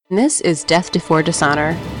This is Death Before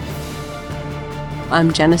Dishonor.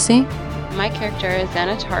 I'm Genesee. My character is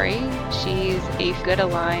Xanatari. She's a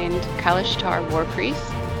good-aligned Kalashtar war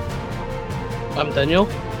priest. I'm Daniel.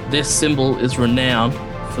 This symbol is renowned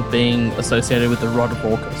for being associated with the Rod of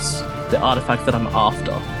Orcus, the artifact that I'm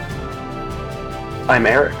after. I'm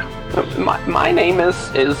Eric. My name is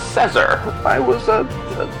Caesar. I was a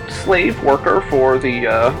slave worker for the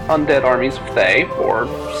undead armies of Thay for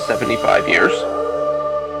 75 years.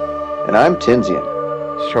 And I'm Tinsian.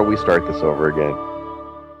 Shall we start this over again?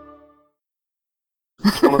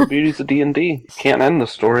 It's one of the beauties of D&D. Can't end the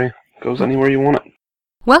story. It goes anywhere you want it.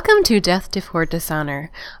 Welcome to Death Before Dishonor.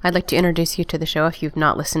 I'd like to introduce you to the show if you've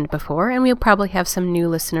not listened before, and we'll probably have some new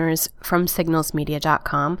listeners from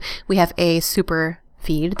signalsmedia.com. We have a super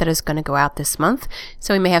feed that is going to go out this month,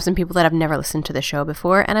 so we may have some people that have never listened to the show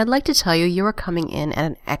before, and I'd like to tell you you are coming in at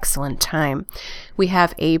an excellent time. We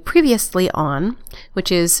have a Previously On,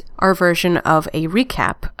 which is our version of a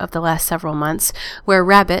recap of the last several months, where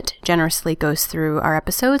Rabbit generously goes through our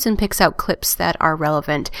episodes and picks out clips that are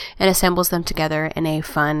relevant and assembles them together in a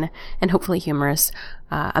fun and hopefully humorous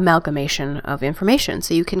amalgamation of information.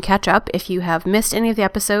 So you can catch up if you have missed any of the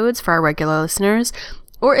episodes for our regular listeners,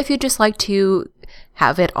 or if you'd just like to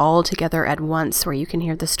have it all together at once where you can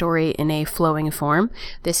hear the story in a flowing form,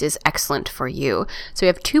 this is excellent for you. So we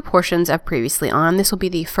have two portions of Previously On. This will be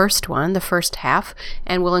the first one, the first half,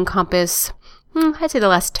 and will encompass, I'd say the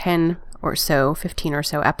last 10 or so, 15 or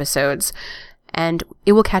so episodes. And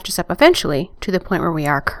it will catch us up eventually to the point where we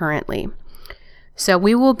are currently. So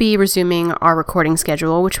we will be resuming our recording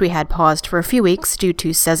schedule, which we had paused for a few weeks due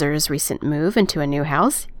to Caesar's recent move into a new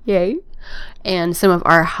house. Yay! And some of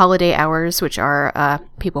our holiday hours, which are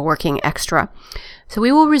people working extra. So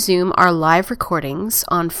we will resume our live recordings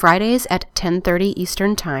on Fridays at 10:30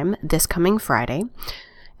 Eastern Time, this coming Friday.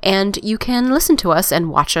 And you can listen to us and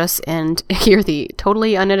watch us and hear the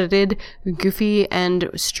totally unedited, goofy, and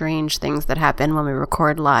strange things that happen when we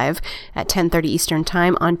record live at 10:30 Eastern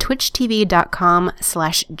Time on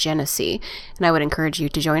twitchtv.com/Genesee. And I would encourage you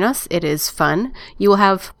to join us. It is fun. You will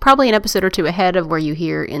have probably an episode or two ahead of where you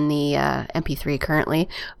hear in the MP3 currently,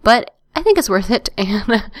 but I think it's worth it,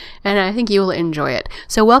 and I think you will enjoy it.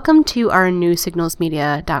 So welcome to our new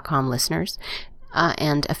signalsmedia.com listeners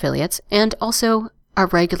and affiliates, and also our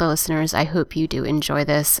regular listeners. I hope you do enjoy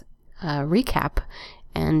this recap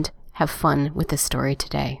and have fun with this story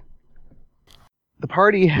today. The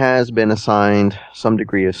party has been assigned some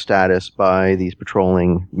degree of status by these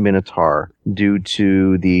patrolling Minotaur due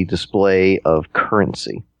to the display of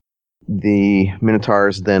currency. The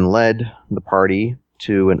Minotaurs then led the party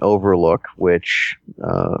to an overlook which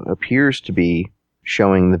appears to be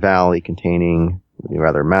showing the valley containing, the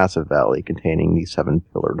rather massive valley containing the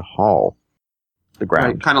seven-pillared hall. The ground.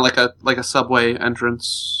 Right, kind of like a subway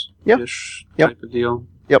entrance-ish type of deal.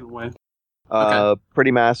 Yep. In a way.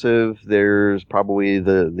 Pretty massive. There's probably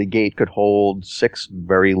the gate could hold 6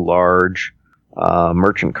 very large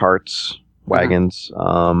merchant carts, wagons,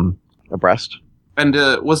 abreast. And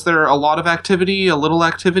was there a lot of activity, a little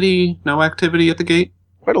activity, no activity at the gate?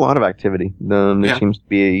 Quite a lot of activity. There seems to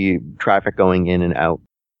be traffic going in and out.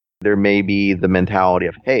 There may be the mentality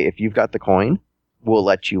of, hey, if you've got the coin, we'll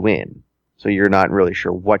let you in. So you're not really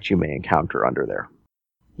sure what you may encounter under there.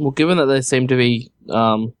 Well, given that they seem to be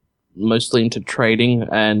mostly into trading,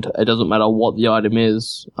 and it doesn't matter what the item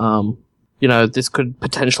is, this could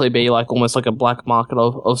potentially be like almost like a black market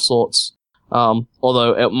of sorts.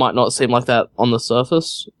 Although it might not seem like that on the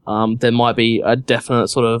surface, there might be a definite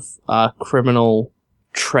sort of criminal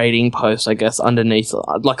trading post, I guess, underneath,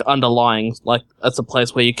 like underlying, like it's a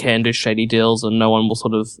place where you can do shady deals and no one will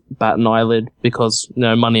sort of bat an eyelid because,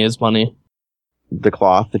 money is money. The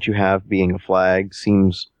cloth that you have being a flag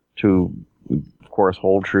seems to, of course,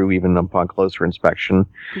 hold true even upon closer inspection.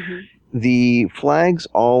 Mm-hmm. The flags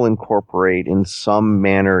all incorporate in some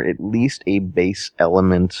manner at least a base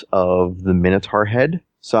element of the Minotaur head.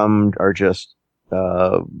 Some are just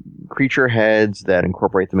creature heads that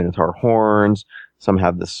incorporate the Minotaur horns. Some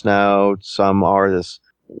have the snout. Some are this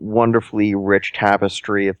wonderfully rich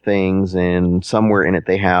tapestry of things, and somewhere in it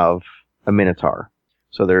they have a Minotaur.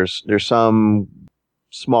 So there's some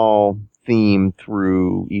small theme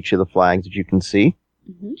through each of the flags that you can see,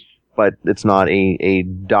 but it's not a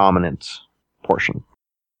dominant portion.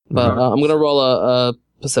 But I'm going to roll a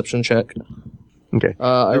perception check. Okay.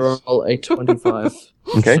 I roll a 25.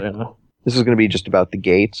 Okay. So, This is going to be just about the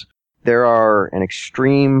gates. There are an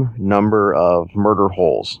extreme number of murder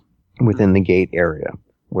holes within the gate area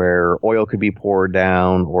where oil could be poured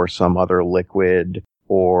down or some other liquid,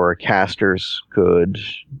 or casters could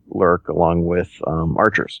lurk along with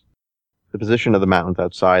archers. the position of the mountains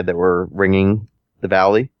outside that were ringing the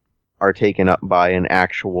valley are taken up by an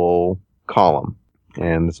actual column.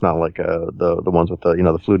 And it's not like the ones with the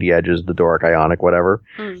the fluty edges, the Doric, Ionic, whatever.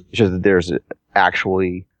 It's just that there's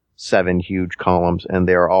actually 7 huge columns, and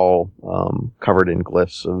they're all covered in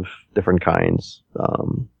glyphs of different kinds,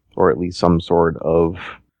 or at least some sort of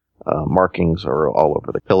markings are all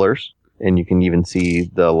over the pillars. And you can even see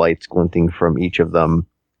the lights glinting from each of them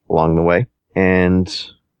along the way. And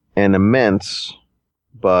an immense,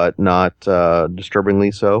 but not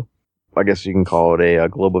disturbingly so, I guess you can call it a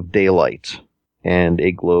globe of daylight and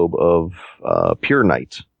a globe of pure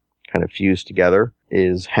night kind of fused together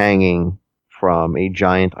is hanging from a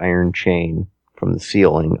giant iron chain from the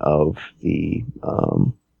ceiling of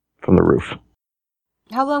from the roof.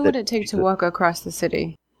 How long would it take to walk across the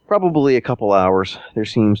city? Probably a couple hours. There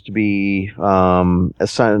seems to be a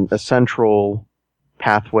central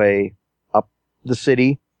pathway up the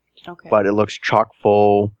city, but it looks chock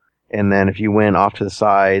full. And then if you went off to the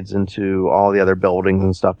sides into all the other buildings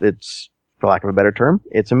and stuff, it's, for lack of a better term,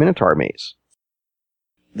 it's a Minotaur maze.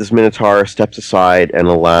 This Minotaur steps aside and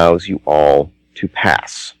allows you all to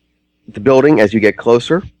pass. The building, as you get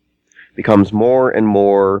closer, becomes more and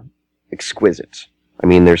more exquisite. I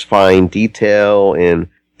mean, there's fine detail in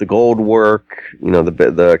the gold work.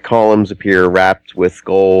 The columns appear wrapped with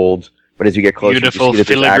gold. But as you get closer, Beautiful you see that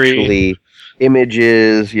there's actually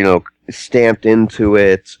images, stamped into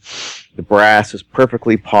it. The brass is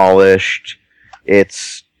perfectly polished.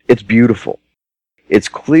 It's beautiful. It's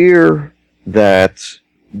clear that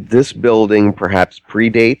this building perhaps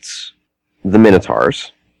predates the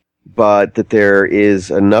Minotaurs, but that there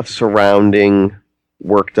is enough surrounding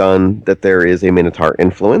work done that there is a Minotaur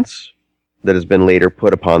influence that has been later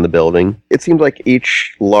put upon the building. It seems like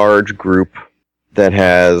each large group that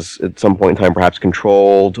has at some point in time perhaps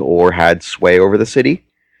controlled or had sway over the city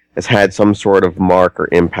has had some sort of mark or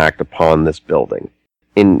impact upon this building.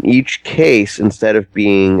 In each case, instead of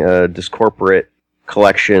being a discorporate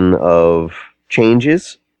collection of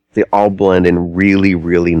changes, they all blend in really,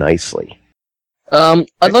 really nicely.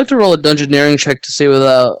 I'd like to roll a dungeoneering check to see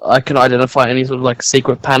whether I can identify any sort of like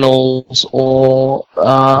secret panels or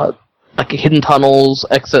like hidden tunnels,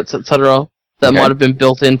 exits, etc. that might have been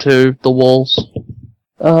built into the walls.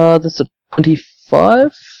 That's a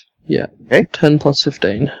 25? Yeah. Okay. 10 plus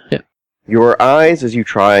 15. Yeah. Your eyes, as you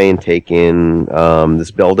try and take in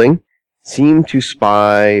this building, seem to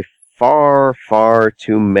spy far, far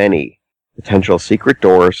too many potential secret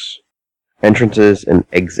doors, entrances, and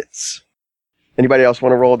exits. Anybody else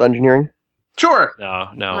want to roll a dungeoneering? Sure.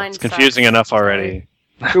 No. Mine It's confusing enough already.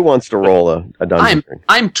 Who wants to roll a dungeoneering?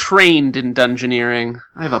 I'm trained in dungeoneering.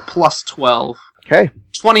 I have a plus 12. Okay.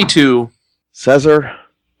 22. Caesar,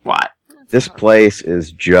 What? this place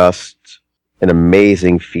is just an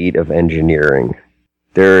amazing feat of engineering.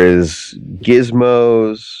 There is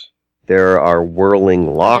gizmos. There are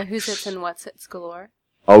whirling locks. Who's it's and what's it's galore.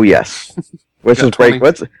 Oh yes. Let's Got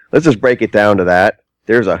just break it down to that.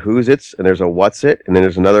 There's a who's it's and there's a what's it, and then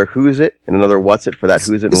there's another who's it and another what's it for that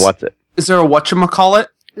who's it and what's it. Is there a whatchamacallit?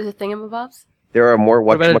 Is it thingamabobs? There are more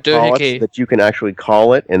What about a whatchamacallits doohickey? that you can actually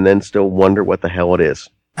call it and then still wonder what the hell it is.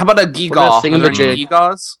 How about a about geegaw? Are there any thingamajig?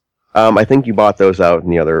 geegaws? I think you bought those out in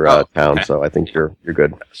the other town, okay. so I think you're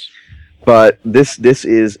good. But this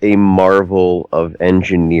is a marvel of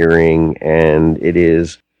engineering, and it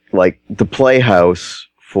is like the playhouse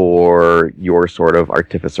for your sort of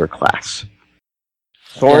artificer class.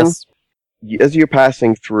 Thorn, as you're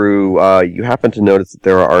passing through, you happen to notice that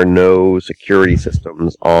there are no security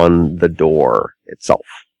systems on the door itself.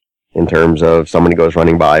 In terms of somebody goes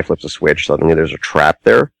running by, flips a switch, suddenly there's a trap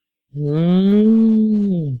there.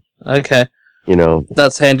 Okay.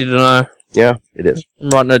 That's handy to know. Yeah, it is. I'm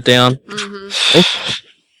writing it down.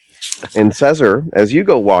 And Caesar, as you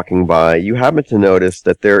go walking by, you happen to notice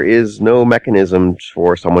that there is no mechanism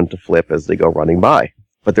for someone to flip as they go running by.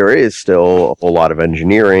 But there is still a whole lot of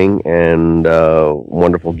engineering and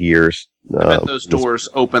wonderful gears. I bet those doors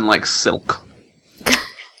open like silk.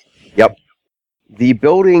 Yep. The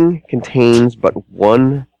building contains but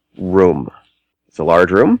one room. It's a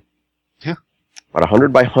large room. Yeah. About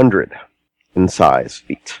 100 by 100 in size,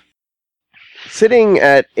 feet. Sitting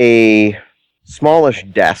at a smallish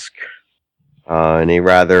desk in a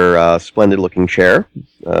rather splendid-looking chair.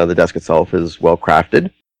 The desk itself is well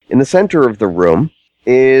crafted. In the center of the room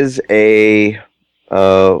is a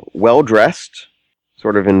well-dressed,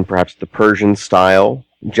 sort of in perhaps the Persian style,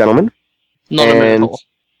 gentleman. Not a minotaur.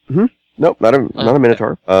 Nope, not a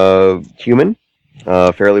minotaur. Human,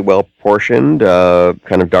 fairly well proportioned,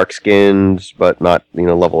 kind of dark skinned, but not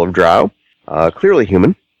level of drow. Clearly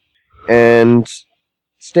human, and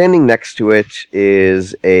Standing next to it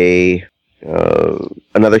is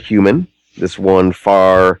another human. This one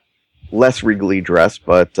far less regally dressed,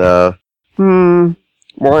 but more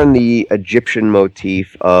in the Egyptian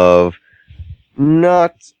motif of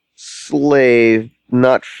not slave,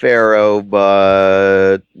 not pharaoh,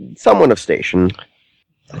 but someone of station.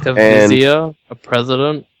 Like a vizier, a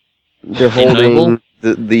president. They're holding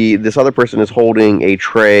this other person is holding a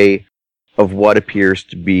tray of what appears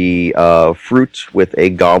to be fruit with a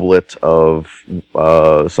goblet of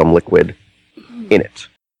some liquid in it.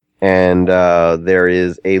 And there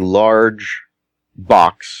is a large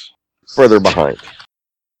box further behind.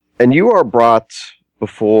 And you are brought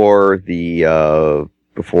before the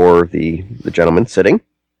gentleman sitting,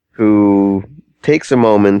 who takes a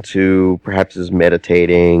moment to, perhaps is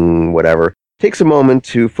meditating, whatever, takes a moment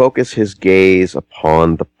to focus his gaze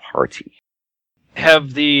upon the party.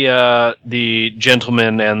 Have the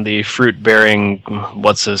gentleman and the fruit-bearing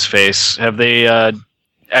what's-his-face, have they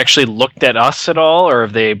actually looked at us at all, or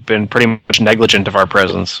have they been pretty much negligent of our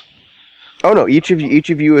presence? Oh no, each of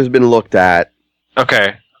you has been looked at.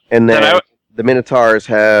 Okay. And then the Minotaurs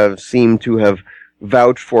have seemed to have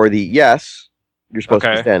vouched for the yes, you're supposed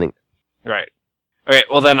to be standing. Right. Okay,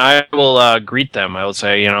 well then I will greet them. I will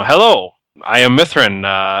say, hello, I am Mithrin.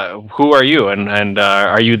 Who are you? And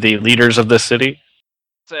are you the leaders of this city?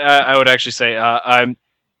 I would actually say,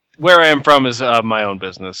 where I am from is my own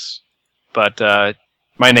business. But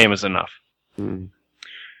my name is enough.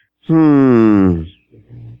 Soon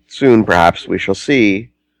perhaps we shall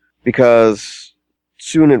see, because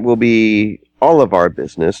soon it will be all of our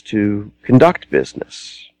business to conduct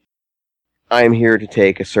business. I am here to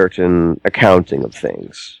take a certain accounting of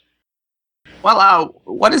things. Well,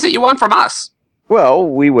 what is it you want from us? Well,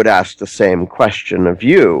 we would ask the same question of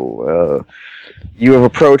you. You have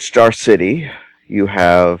approached our city. You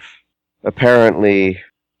have apparently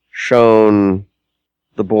shown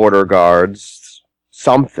the border guards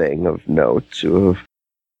something of note to have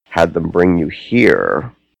had them bring you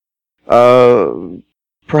here.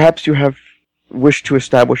 Perhaps you have wished to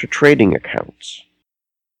establish a trading account.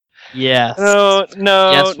 Yes. No.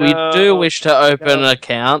 Yes, we do wish to open an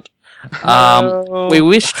account. We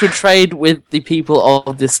wish to trade with the people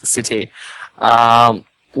of this city.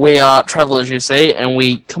 We are travelers, you see, and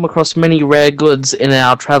we come across many rare goods in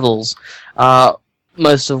our travels,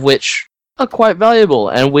 most of which are quite valuable,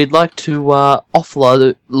 and we'd like to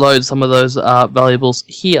offload some of those valuables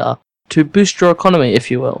here to boost your economy, if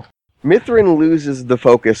you will. Mithrin loses the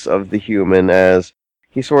focus of the human as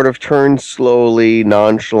he sort of turns slowly,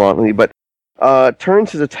 nonchalantly, but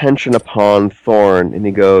turns his attention upon Thorn, and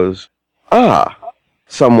he goes,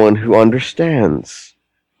 someone who understands.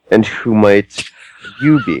 And who might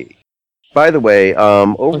you be? By the way,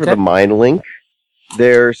 over the Mind Link,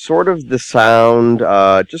 there's sort of the sound,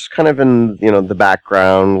 just kind of in, the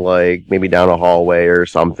background, like maybe down a hallway or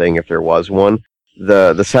something, if there was one.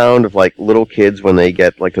 The sound of, like, little kids when they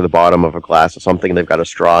get, like, to the bottom of a glass of something and they've got a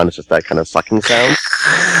straw and it's just that kind of sucking sound.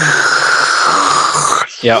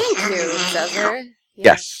 Yep. Thank you, Cesar.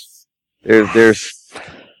 Yes. There's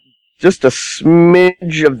just a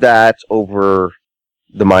smidge of that over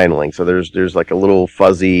the Mind Link. So there's like a little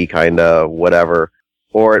fuzzy kind of whatever.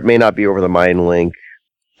 Or it may not be over the Mind Link.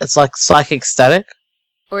 It's like psychic static?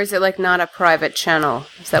 Or is it like not a private channel?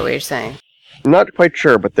 Is that what you're saying? Not quite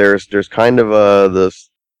sure, but there's kind of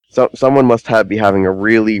someone must be having a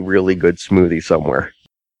really, really good smoothie somewhere.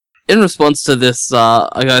 In response to this,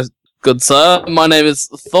 I go, good sir, my name is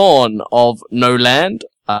Thorn of No Land,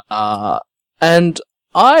 and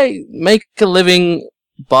I make a living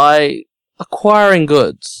by acquiring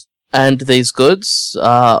goods. And these goods,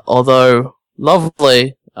 although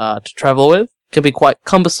lovely to travel with, can be quite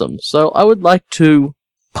cumbersome. So I would like to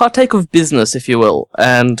partake of business, if you will,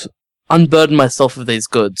 and unburden myself of these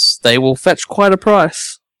goods. They will fetch quite a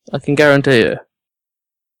price, I can guarantee you.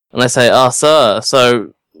 And I say, sir,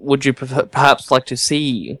 so would you perhaps like to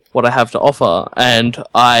see what I have to offer? And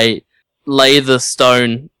I lay the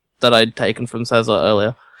stone that I'd taken from Cesar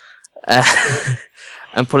earlier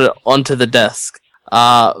and put it onto the desk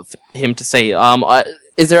for him to see.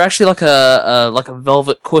 Is there actually like a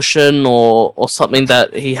velvet cushion or something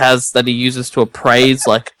that he has that he uses to appraise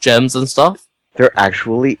like gems and stuff? There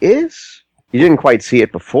actually is. You didn't quite see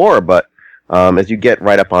it before, but as you get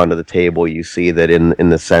right up onto the table, you see that in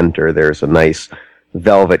the center there's a nice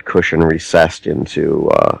velvet cushion recessed into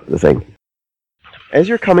the thing. As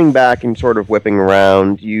you're coming back and sort of whipping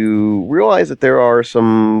around, you realize that there are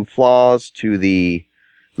some flaws to the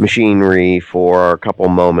machinery for a couple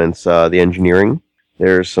moments, the engineering.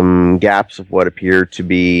 There's some gaps of what appear to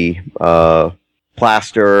be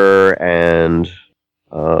plaster and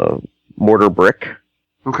mortar brick.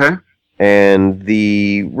 Okay. And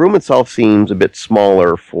the room itself seems a bit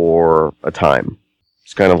smaller for a time.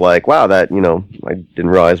 It's kind of like, wow, I didn't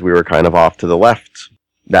realize we were kind of off to the left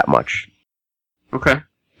that much. Okay.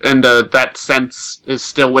 And that sense is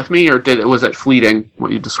still with me, or was it fleeting,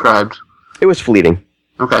 what you described? It was fleeting.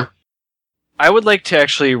 Okay. I would like to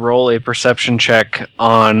actually roll a perception check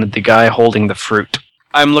on the guy holding the fruit.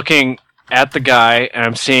 I'm looking at the guy, and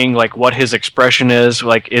I'm seeing, like, what his expression is.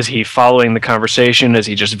 Like, is he following the conversation? Is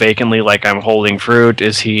he just vacantly, like, I'm holding fruit?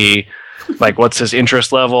 Is he, like, what's his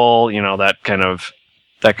interest level? You know, that kind of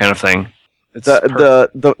thing.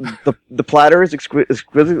 The platter is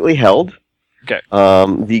exquisitely held. Okay.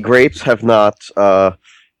 The grapes have not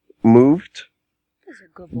moved,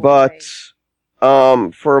 but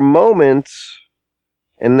for a moment,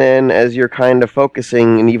 and then as you're kind of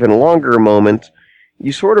focusing an even longer moment,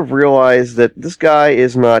 you sort of realize that this guy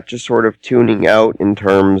is not just sort of tuning out in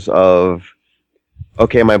terms of,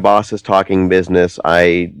 okay, my boss is talking business,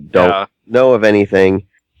 I don't know of anything.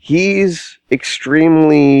 He's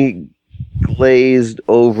extremely glazed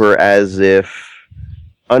over as if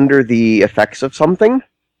under the effects of something.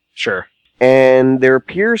 Sure. And there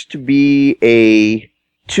appears to be a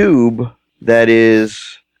tube that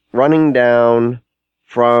is running down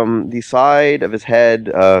from the side of his head,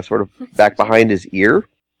 sort of back behind his ear,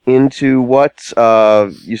 into what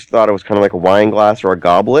you thought it was kind of like a wine glass or a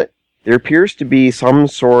goblet. There appears to be some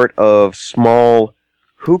sort of small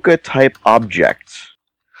hookah-type object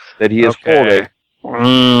that he is holding.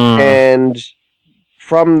 And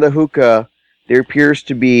from the hookah, there appears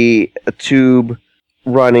to be a tube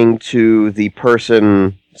running to the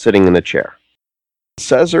person sitting in the chair.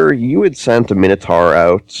 Caesar, you had sent a Minotaur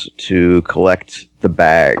out to collect the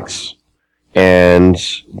bags, and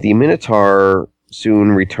the Minotaur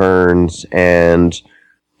soon returns and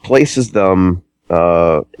places them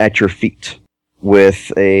at your feet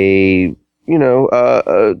with a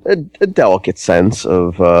delicate sense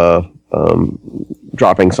of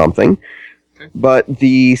dropping something. But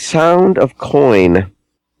the sound of coin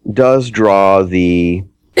does draw the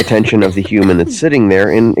attention of the human that's sitting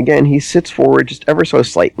there, and again, he sits forward just ever so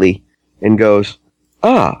slightly and goes,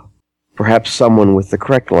 perhaps someone with the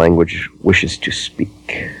correct language wishes to speak.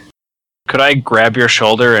 Could I grab your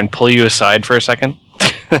shoulder and pull you aside for a second?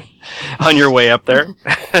 On your way up there?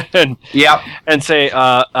 And say,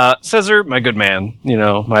 Caesar, my good man,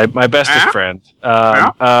 my bestest friend,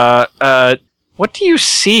 what do you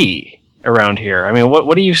see around here? I mean,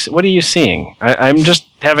 what are you seeing? I'm just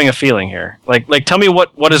having a feeling here. Like tell me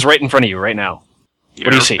what is right in front of you right now.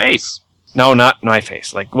 What do you see? Face. No, not my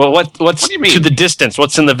face. Like, well, what's what do you mean? To the distance?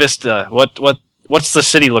 What's in the vista? What's the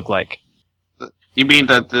city look like? You mean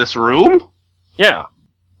this room? Yeah.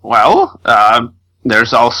 Well,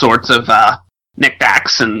 there's all sorts of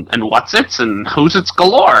knickknacks and whatsits and who's-its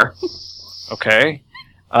galore. Okay.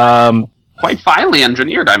 Quite finely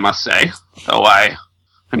engineered, I must say. Though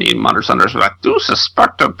and he mutters under his breath, I do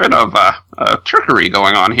suspect a bit of trickery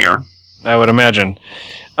going on here. I would imagine.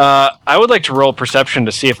 I would like to roll perception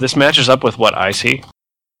to see if this matches up with what I see.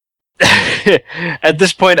 At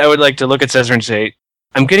this point, I would like to look at Caesar and say,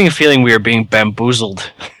 I'm getting a feeling we are being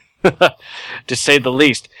bamboozled, to say the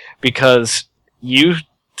least, because you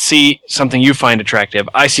see something you find attractive,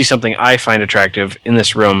 I see something I find attractive in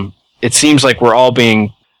this room. It seems like we're all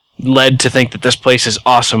being led to think that this place is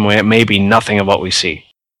awesome when it may be nothing of what we see.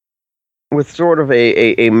 With sort of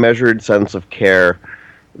a measured sense of care,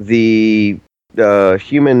 the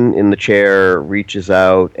human in the chair reaches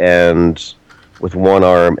out and, with one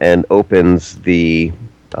arm, and opens the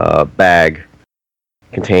bag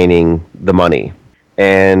containing the money,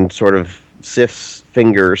 and sort of sifts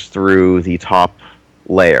fingers through the top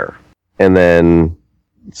layer, and then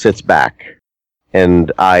sits back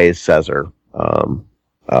and eyes Caesar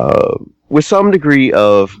with some degree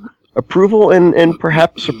of approval and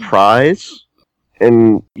perhaps surprise.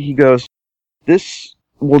 And he goes, this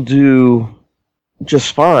will do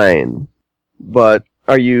just fine, but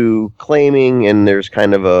are you claiming, and there's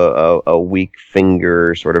kind of a weak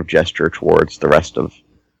finger sort of gesture towards the rest of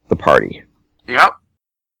the party. Yep.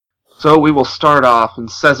 So we will start off, and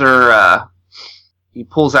Caesar, he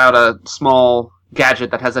pulls out a small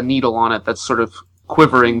gadget that has a needle on it that's sort of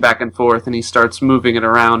quivering back and forth, and he starts moving it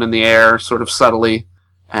around in the air sort of subtly,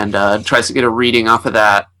 and tries to get a reading off of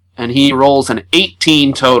that. And he rolls an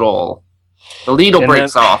 18 total. The needle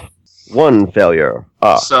breaks off. One failure.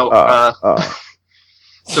 So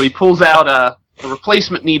he pulls out a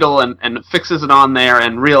replacement needle and fixes it on there,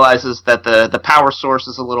 and realizes that the power source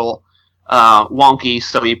is a little wonky,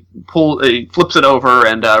 so he flips it over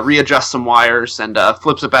and readjusts some wires and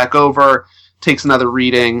flips it back over, takes another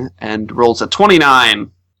reading and rolls a 29.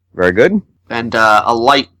 Very good. And a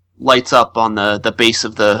light lights up on the base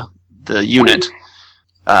of the unit,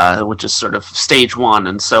 which is sort of stage 1.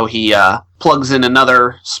 And so he plugs in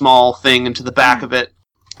another small thing into the back of it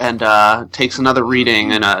and takes another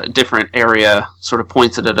reading in a different area, sort of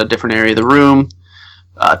points it at a different area of the room.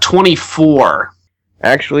 24.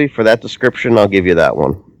 Actually, for that description, I'll give you that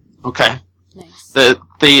one. Okay. Nice.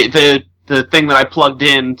 The thing that I plugged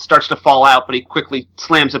in starts to fall out, but he quickly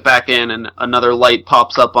slams it back in, and another light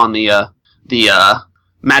pops up on the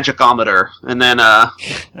magicometer. And then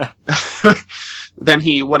then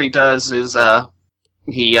what he does is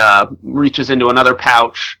he reaches into another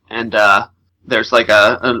pouch, and there's like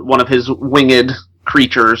one of his winged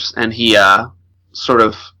creatures, and he sort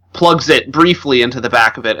of plugs it briefly into the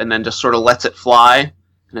back of it, and then just sort of lets it fly,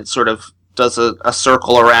 and it sort of does a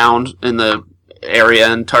circle around in the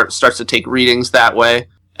area and starts to take readings that way.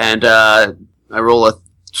 And I roll a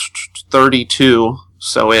 32,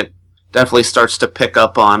 so it definitely starts to pick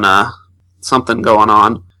up on something going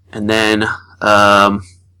on. And then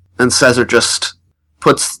Caesar just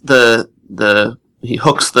puts he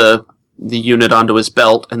hooks the unit onto his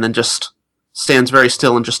belt, and then just stands very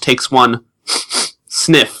still and just takes one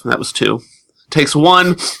sniff. That was 2. Takes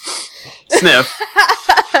one sniff.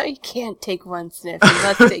 You can't take one sniff. You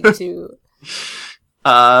must take 2.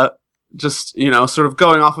 Just, sort of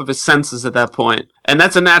going off of his senses at that point. And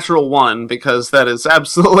that's a natural 1, because that is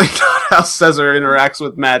absolutely not how Caesar interacts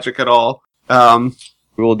with magic at all.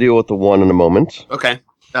 We will deal with the 1 in a moment. Okay.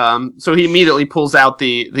 So he immediately pulls out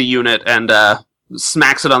the unit and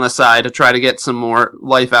smacks it on the side to try to get some more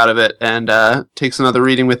life out of it, and takes another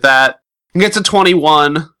reading with that. He gets a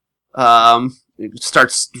 21.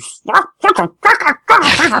 Starts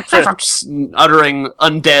uttering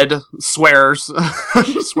undead swear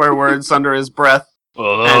words under his breath.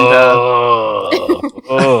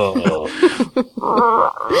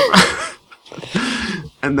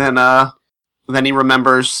 And then he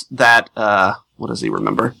remembers that what does he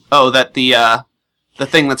remember? Oh, that the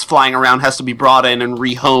thing that's flying around has to be brought in and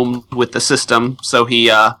rehomed with the system. So he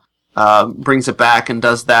brings it back and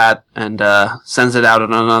does that, and sends it out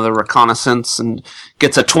on another reconnaissance and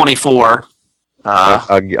gets a 24.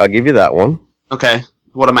 I'll give you that one. Okay.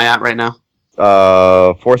 What am I at right now?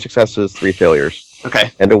 4 successes, 3 failures.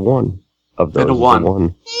 Okay. And a 1 of those. And a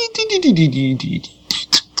 1.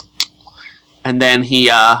 And then he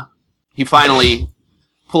finally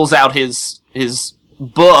pulls out his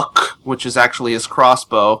book, which is actually his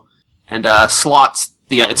crossbow, and slots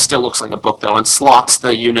it still looks like a book, though, and slots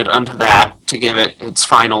the unit under that to give it its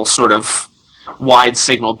final sort of wide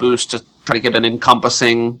signal boost to try to get an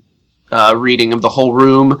encompassing reading of the whole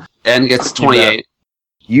room, and gets 28.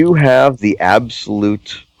 You have the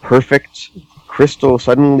absolute perfect,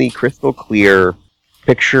 suddenly crystal clear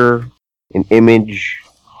picture, an image,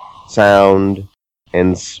 sound,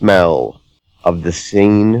 and smell of the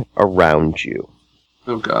scene around you.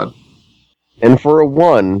 Oh, God. And for a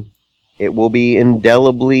 1... it will be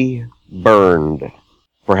indelibly burned,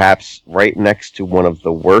 perhaps right next to one of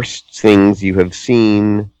the worst things you have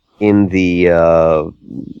seen in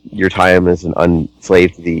your time as an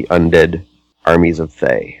slave to the undead armies of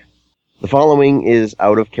Thay. The following is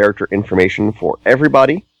out-of-character information for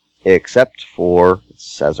everybody, except for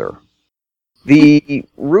Caesar. The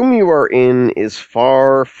room you are in is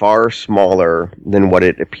far, far smaller than what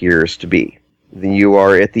it appears to be. You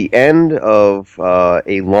are at the end of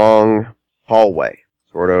a long hallway,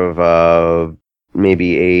 sort of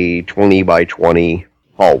maybe a 20 by 20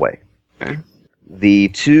 hallway. Okay. The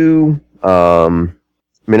 2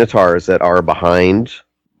 minotaurs that are behind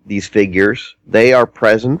these figures, they are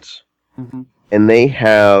present, and they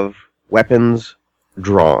have weapons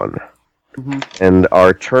drawn, and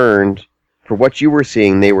are turned. For what you were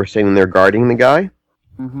seeing, they were standing there guarding the guy.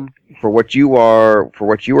 For what you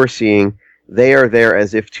are seeing, they are there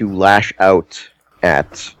as if to lash out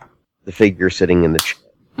at the figure sitting in the chair.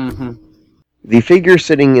 The figure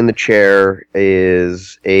sitting in the chair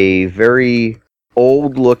is a very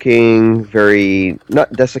old-looking, very,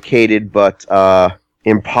 not desiccated, but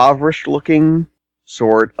impoverished-looking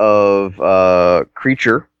sort of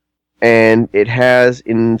creature. And it has,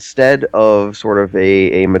 instead of sort of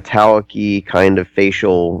a metallic-y kind of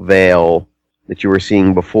facial veil that you were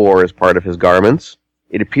seeing before as part of his garments,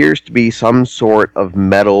 it appears to be some sort of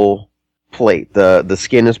metal plate. The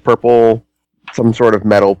skin is purple. Some sort of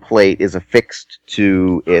metal plate is affixed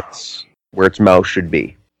to where its mouth should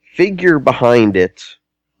be. Figure behind it,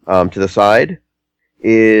 to the side,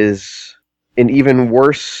 is an even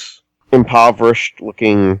worse,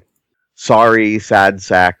 impoverished-looking, sorry, sad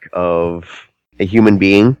sack of a human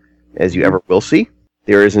being, as you ever will see.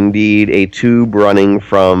 There is indeed a tube running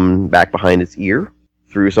from back behind its ear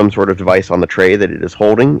through some sort of device on the tray that it is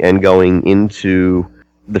holding and going into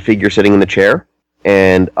the figure sitting in the chair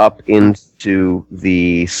and up into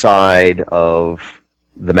the side of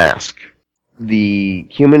the mask. The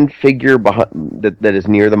human figure that is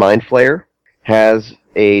near the Mind Flayer has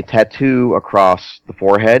a tattoo across the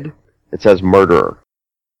forehead that says Murderer.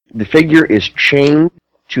 The figure is chained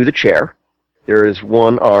to the chair. There is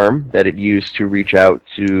one arm that it used to reach out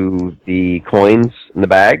to the coins in the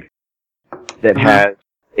bag that has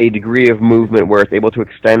a degree of movement where it's able to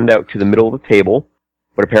extend out to the middle of the table,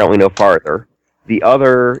 but apparently no farther. The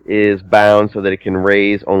other is bound so that it can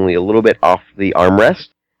raise only a little bit off the armrest,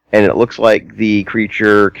 and it looks like the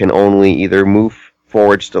creature can only either move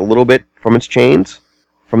forward just a little bit from its chains,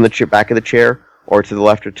 from the back of the chair, or to the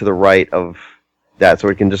left or to the right of that, so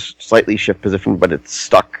it can just slightly shift position, but it's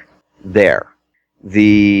stuck there.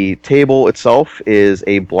 The table itself is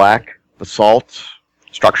a black basalt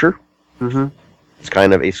structure. Mm-hmm. It's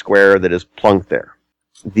kind of a square that is plunked there.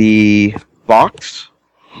 The box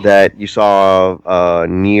that you saw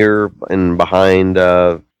near and behind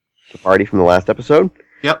the party from the last episode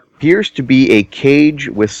appears to be a cage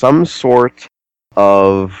with some sort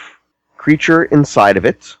of creature inside of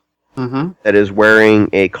it that is wearing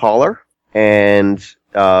a collar, and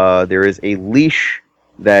there is a leash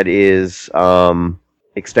that is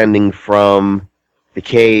extending from the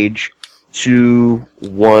cage to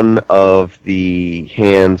one of the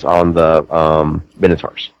hands on the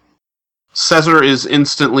Minotaurs. Caesar is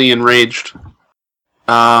instantly enraged.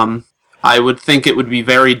 I would think it would be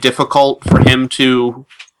very difficult for him to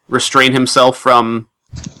restrain himself from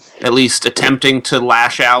at least attempting to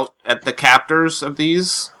lash out at the captors of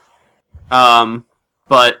these.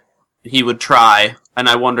 But he would try, and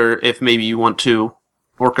I wonder if maybe you want to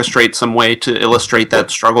orchestrate some way to illustrate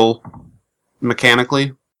that struggle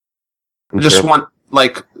mechanically. I just want,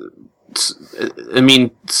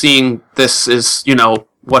 seeing this is,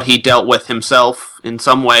 what he dealt with himself in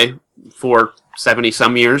some way for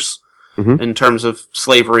 70-some years in terms of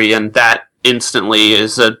slavery, and that instantly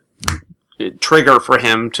is a trigger for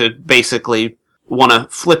him to basically want to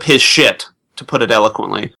flip his shit, to put it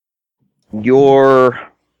eloquently. Your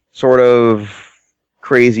sort of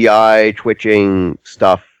crazy eye twitching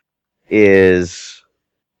stuff is,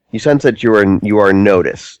 you sense that you are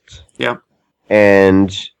noticed. Yeah.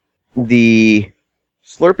 And the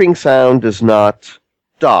slurping sound does not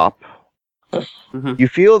stop. You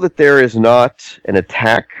feel that there is not an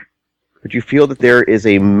attack, but you feel that there is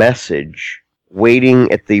a message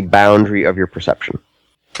waiting at the boundary of your perception.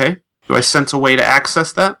 Okay. Do I sense a way to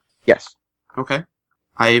access that? Yes. Okay.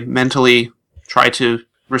 I mentally try to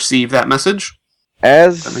receive that message.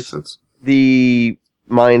 As that makes sense. The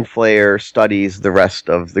Mind Flayer studies the rest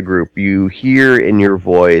of the group, you hear in your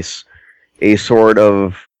voice a sort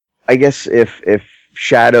of, I guess if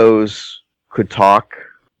shadows could talk,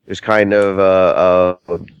 there's kind of I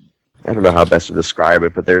don't know how best to describe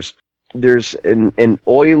it, but there's an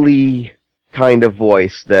oily kind of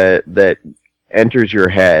voice that enters your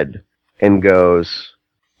head and goes,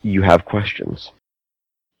 "You have questions."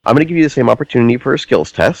 I'm going to give you the same opportunity for a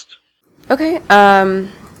skills test. Okay.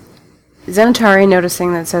 Xanatari,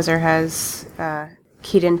 noticing that Caesar has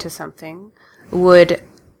keyed into something, would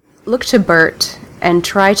look to Bert and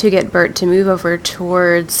try to get Bert to move over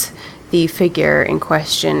towards the figure in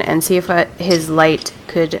question and see if his light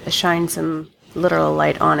could shine some literal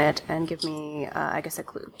light on it and give me, I guess, a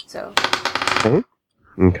clue. So.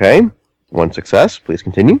 Okay. One success. Please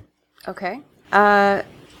continue. Okay. Are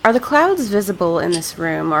the clouds visible in this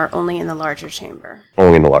room or only in the larger chamber?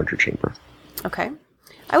 Only in the larger chamber. Okay.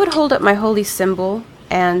 I would hold up my holy symbol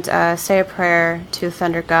and say a prayer to the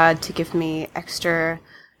Thunder God to give me extra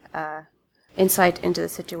insight into the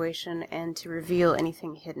situation and to reveal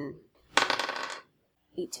anything hidden.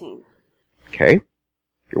 18. Okay.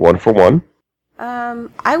 You're 1 for 1.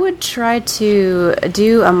 I would try to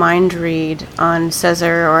do a mind read on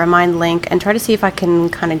Caesar or a mind link and try to see if I can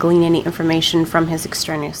kind of glean any information from his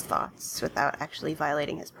extraneous thoughts without actually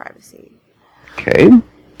violating his privacy. Okay.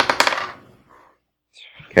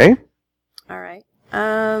 Okay. All right.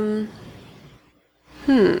 I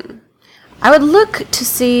would look to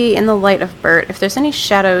see in the light of Bert if there's any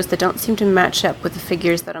shadows that don't seem to match up with the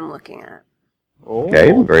figures that I'm looking at.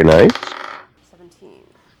 Okay, very nice. 17.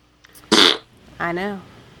 I know.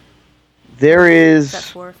 There is... Is that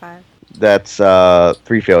 4 or 5? That's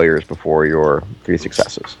 3 failures before your 3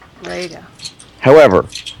 successes. There you go. However,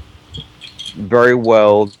 very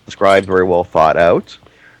well described, very well thought out.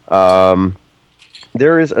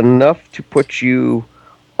 There is enough to put you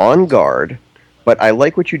on guard But I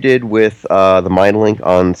like what you did with the mind link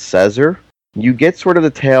on Caesar. You get sort of the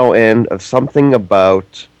tail end of something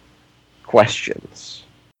about questions.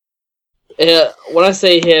 Yeah, when I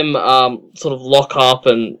see him sort of lock up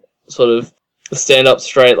and sort of stand up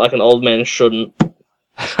straight like an old man shouldn't,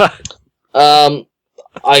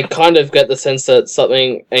 I kind of get the sense that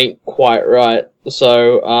something ain't quite right.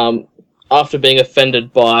 So, after being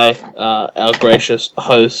offended by our gracious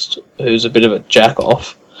host, who's a bit of a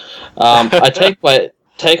jack-off, I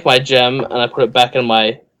take my gem and I put it back in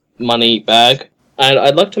my money bag, and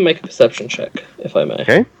I'd like to make a perception check, if I may.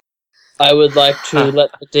 Okay. I would like to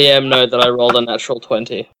let the DM know that I rolled a natural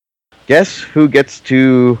 20. Guess who gets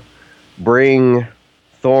to bring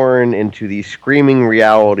Thorn into the screaming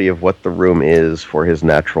reality of what the room is for his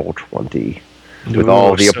natural 20, with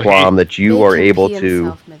all the aplomb that you are able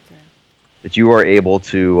to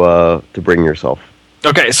bring yourself.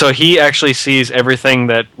 Okay, so he actually sees everything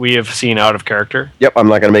that we have seen out of character? Yep, I'm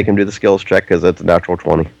not going to make him do the skills check because it's a natural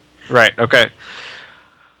 20. Right, okay.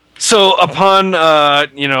 So upon,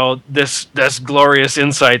 this glorious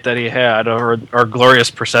insight that he had, or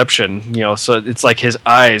glorious perception, so it's like his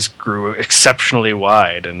eyes grew exceptionally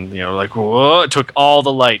wide, and, whoa, it took all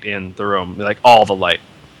the light in the room, like all the light,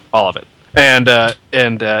 all of it. And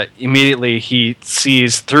immediately he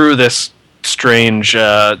sees through this strange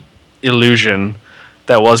illusion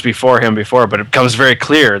that was before him before, but it becomes very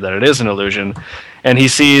clear that it is an illusion, and he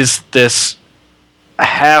sees this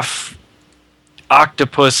half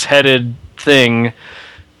octopus-headed thing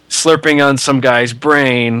slurping on some guy's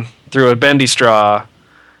brain through a bendy straw,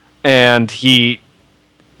 and he,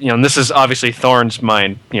 and this is obviously Thorn's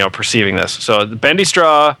mind, perceiving this. So the bendy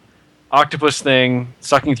straw, octopus thing,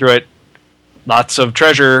 sucking through it, lots of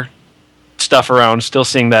treasure stuff around, still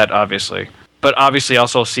seeing that, obviously. But obviously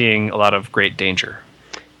also seeing a lot of great danger.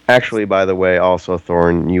 Actually, by the way, also,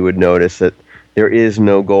 Thorn, you would notice that there is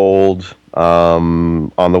no gold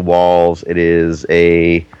on the walls. It is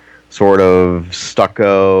a sort of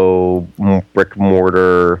stucco brick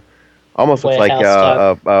mortar, almost looks like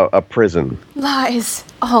a prison. Lies.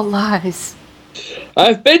 All lies.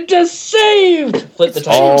 I've been deceived! Flip the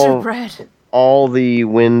Gingerbread. All the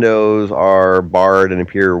windows are barred and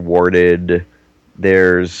appear warded.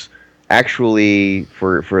 There's actually,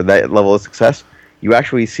 for that level of success, you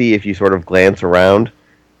actually see, if you sort of glance around,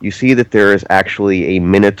 you see that there is actually a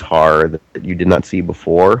minotaur that you did not see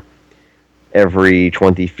before every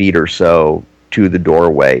 20 feet or so to the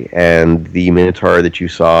doorway. And the minotaur that you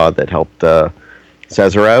saw that helped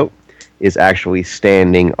Caesar out is actually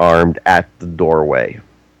standing armed at the doorway.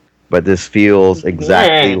 But this feels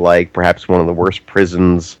exactly like perhaps one of the worst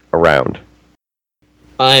prisons around.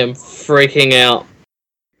 I am freaking out.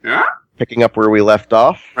 Yeah? Picking up where we left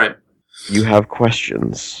off. Right. You have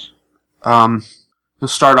questions. He'll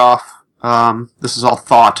start off. This is all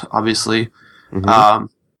thought, obviously. Mm-hmm.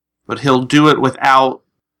 But he'll do it without.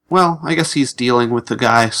 Well, I guess he's dealing with the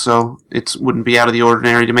guy, so it wouldn't be out of the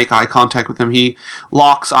ordinary to make eye contact with him. He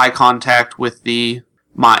locks eye contact with the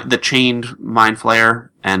chained mind flayer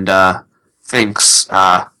and thinks,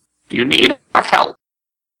 "Do you need help?"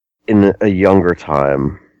 In a younger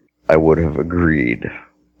time, I would have agreed,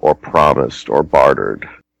 or promised, or bartered.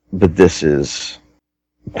 But this is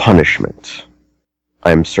punishment.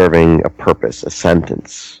 I'm serving a purpose, a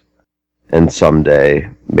sentence. And someday,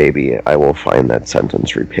 maybe I will find that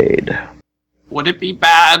sentence repaid. Would it be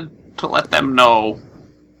bad to let them know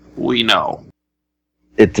we know?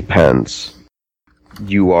 It depends.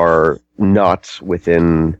 You are not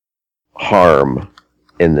within harm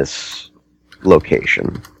in this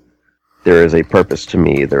location. There is a purpose to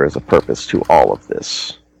me. There is a purpose to all of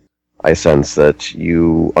this. I sense that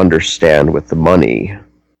you understand with the money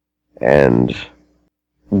and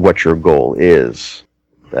what your goal is,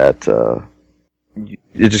 that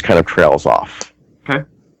it just kind of trails off. Okay.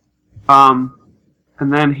 And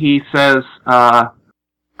then he says,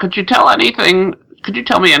 could you tell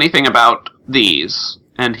me anything about these?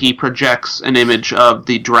 And he projects an image of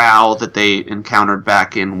the drow that they encountered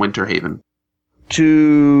back in Winterhaven.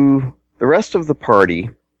 To the rest of the party,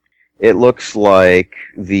 it looks like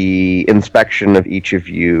the inspection of each of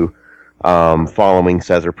you, following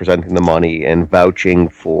Caesar presenting the money and vouching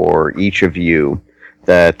for each of you,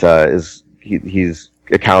 that he's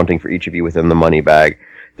accounting for each of you within the money bag.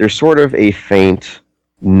 There's sort of a faint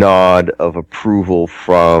nod of approval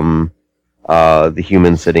from the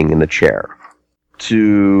human sitting in the chair.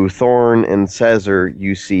 To Thorn and Caesar,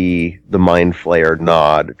 you see the Mind Flayer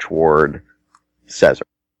nod toward Caesar.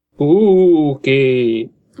 Ooh, okay.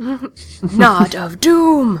 Nod of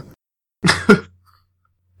doom.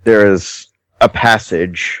 There is a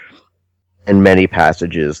passage, and many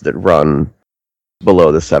passages that run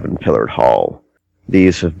below the 7-pillared hall.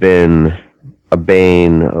 These have been a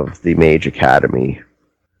bane of the Mage Academy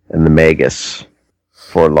and the Magus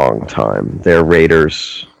for a long time. They're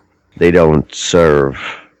raiders. They don't serve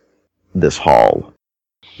this hall.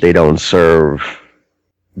 They don't serve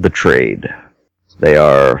the trade. They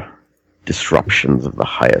are disruptions of the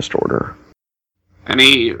highest order.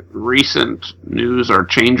 Any recent news or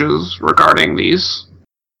changes regarding these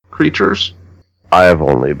creatures? I have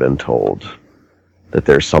only been told that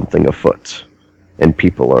there's something afoot, and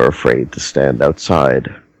people are afraid to stand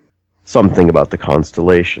outside. Something about the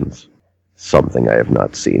constellations. Something I have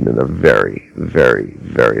not seen in a very, very,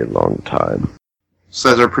 very long time.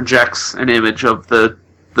 Caesar projects an image of the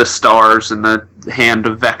stars and the hand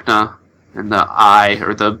of Vecna and the eye,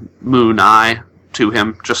 or the moon eye, to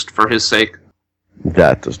him, just for his sake.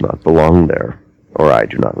 That does not belong there, or I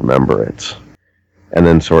do not remember it. And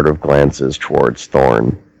then sort of glances towards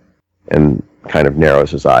Thorn, and kind of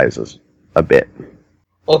narrows his eyes a bit.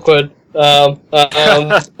 Awkward. What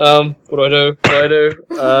do I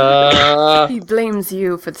do? He blames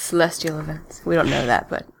you for the celestial events. We don't know that,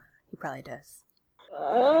 but he probably does.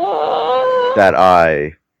 That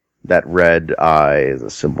eye, that red eye, is a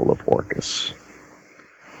symbol of Orcus.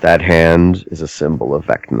 That hand is a symbol of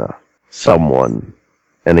Vecna. Someone,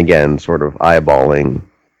 and again, sort of eyeballing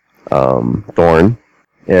Thorn,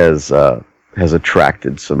 has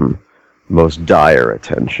attracted some most dire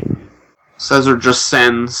attention. Caesar just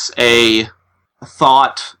sends a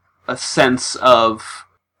thought, a sense of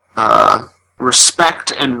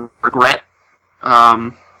respect and regret.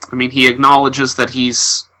 He acknowledges that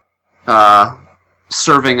he's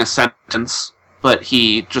serving a sentence, but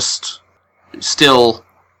he just still,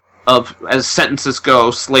 as sentences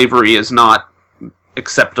go, slavery is not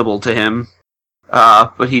acceptable to him.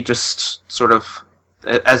 But he just sort of,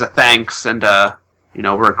 as a thanks and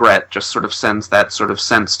regret, just sort of sends that sort of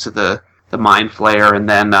sense to the Mind Flayer, and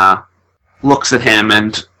then looks at him,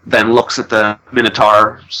 and then looks at the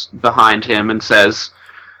Minotaurs behind him and says,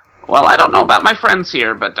 "Well, I don't know about my friends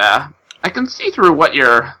here, but I can see through what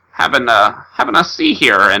you're having us see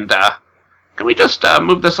here, and can we just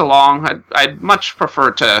move this along? I'd much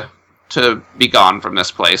prefer to be gone from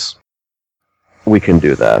this place." We can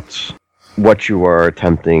do that. What you are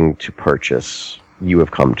attempting to purchase, you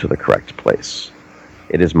have come to the correct place.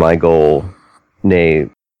 It is my goal, nay,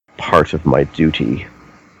 part of my duty.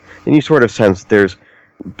 And you sort of sense there's,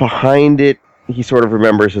 behind it, he sort of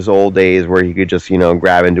remembers his old days where he could just,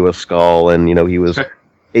 grab into a skull and, he was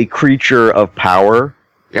a creature of power.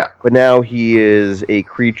 Yeah. But now he is a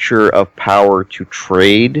creature of power to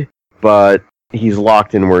trade, but he's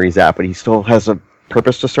locked in where he's at, but he still has a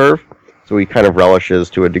purpose to serve. So he kind of relishes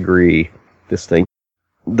to a degree this thing.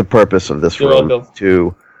 The purpose of this room,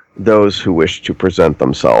 to those who wish to present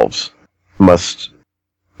themselves, must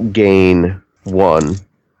gain 1,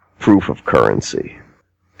 proof of currency,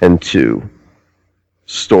 and 2,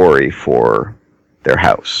 story for their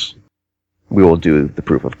house. We will do the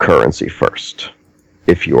proof of currency first,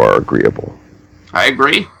 if you are agreeable. I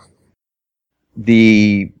agree.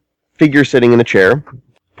 The figure sitting in the chair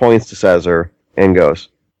points to Caesar and goes,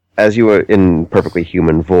 as you in perfectly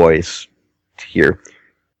human voice here,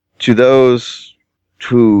 to those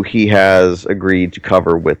who he has agreed to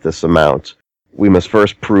cover with this amount, we must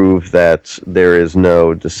first prove that there is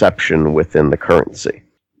no deception within the currency.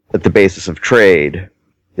 That the basis of trade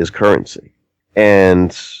is currency.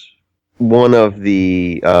 And one of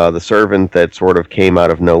the servant that sort of came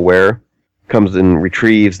out of nowhere comes and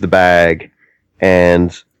retrieves the bag,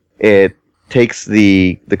 and it takes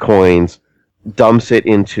the coins, dumps it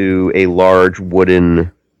into a large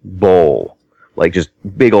wooden bowl, like just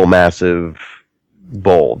big ol' massive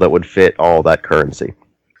bowl that would fit all that currency.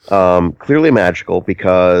 Clearly magical,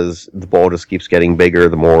 because the bowl just keeps getting bigger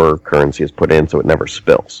the more currency is put in, so it never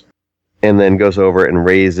spills. And then goes over and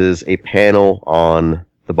raises a panel on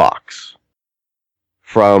the box.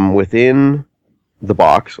 From within the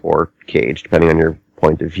box, or cage, depending on your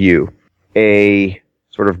point of view, a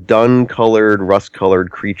sort of dun-colored,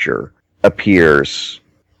 rust-colored creature appears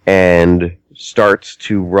and starts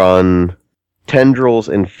to run tendrils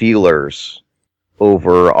and feelers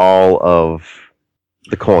over all of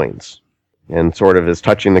the coins, and sort of is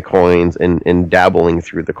touching the coins and dabbling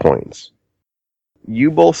through the coins.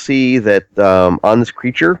 You both see that on this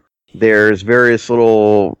creature, there's various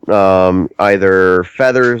little either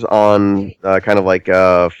feathers on kind of like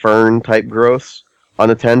fern-type growths on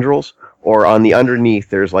the tendrils, or on the underneath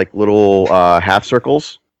there's like little half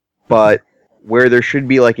circles, but where there should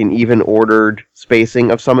be like an even ordered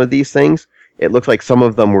spacing of some of these things, it looks like some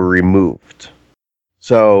of them were removed.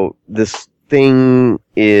 So this thing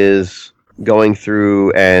is going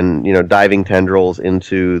through and, diving tendrils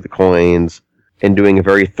into the coins and doing a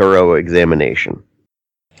very thorough examination.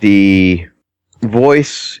 The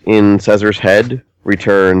voice in Caesar's head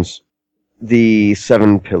returns, "The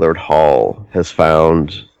seven-pillared hall has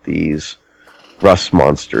found these rust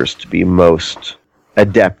monsters to be most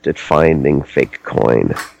adept at finding fake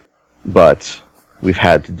coin, but we've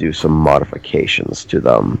had to do some modifications to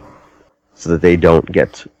them so that they don't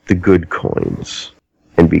get the good coins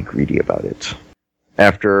and be greedy about it."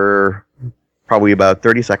 After probably about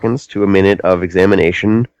 30 seconds to a minute of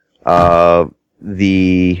examination,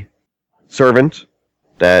 the servant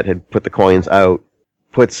that had put the coins out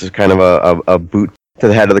puts kind of a boot to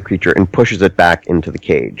the head of the creature and pushes it back into the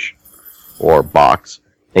cage or box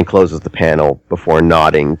and closes the panel before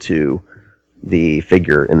nodding to the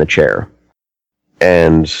figure in the chair.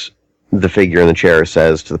 And the figure in the chair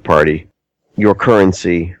says to the party, "Your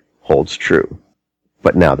currency holds true.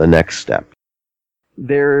 But now the next step."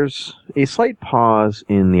 There's a slight pause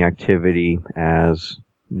in the activity as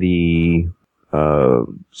the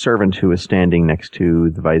servant who is standing next to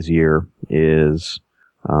the vizier is,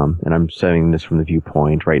 and I'm saying this from the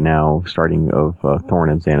viewpoint right now, starting of Thorn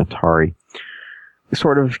and Xanatari,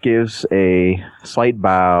 sort of gives a slight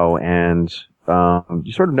bow, and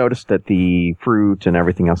you sort of notice that the fruit and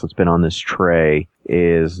everything else that's been on this tray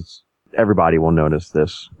is, everybody will notice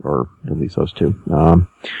this, or at least those two,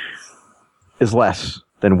 is less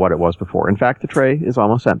than what it was before. In fact, the tray is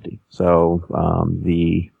almost empty. So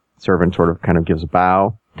the servant sort of kind of gives a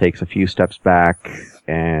bow, takes a few steps back,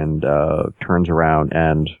 and turns around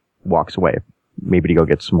and walks away, maybe to go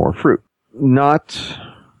get some more fruit. Not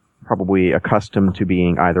probably accustomed to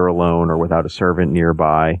being either alone or without a servant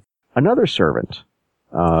nearby, another servant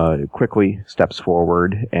quickly steps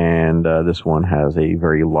forward, and this one has a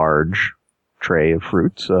very large tray of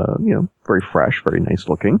fruits, very fresh, very nice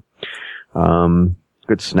looking.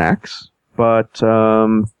 Good snacks, but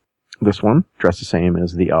this one, dressed the same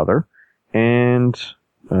as the other, and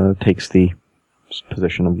takes the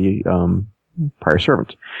position of the prior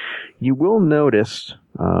servant. You will notice,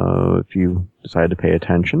 if you decide to pay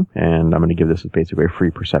attention, and I'm going to give this as basically a free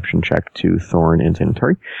perception check to Thorn and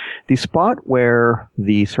Xanatari, the spot where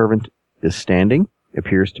the servant is standing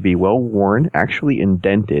appears to be well worn, actually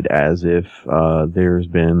indented, as if there's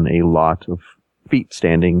been a lot of feet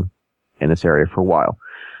standing in this area for a while.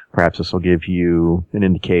 Perhaps this will give you an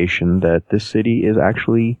indication that this city is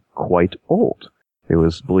actually quite old. There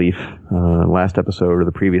was belief last episode or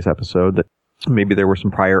the previous episode that maybe there were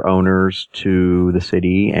some prior owners to the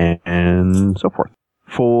city and so forth.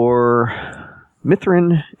 For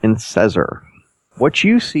Mithrin and Caesar, what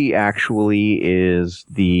you see actually is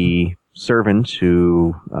the servant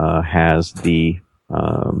who has the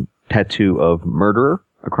tattoo of murderer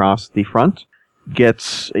across the front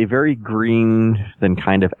gets a very green, then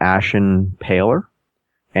kind of ashen paler,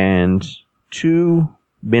 and two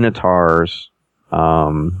minotaurs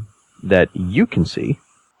that you can see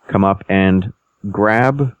come up and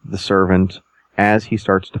grab the servant as he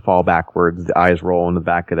starts to fall backwards. The eyes roll in the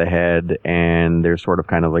back of the head, and there's sort of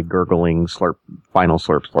kind of like gurgling slurp, final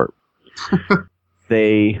slurp, slurp.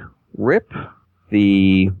 They rip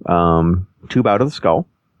the tube out of the skull,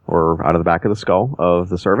 or out of the back of the skull of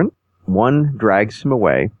the servant. One drags him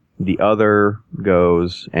away. The other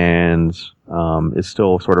goes and is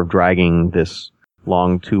still sort of dragging this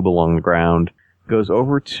long tube along the ground, goes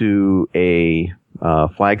over to a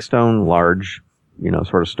flagstone, large,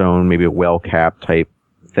 sort of stone, maybe a well cap type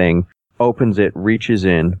thing, opens it, reaches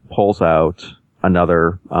in, pulls out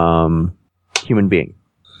another human being.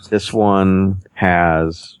 This one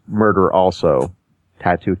has murder also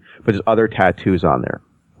tattooed, but there's other tattoos on there.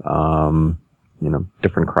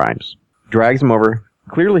 Different crimes. Drags him over,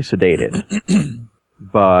 clearly sedated,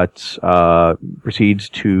 but proceeds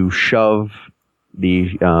to shove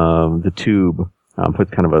the tube,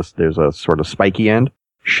 put kind of there's a sort of spiky end,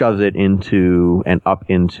 shoves it into and up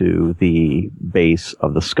into the base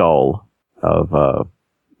of the skull of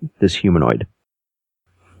this humanoid.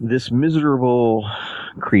 This miserable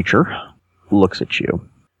creature looks at you,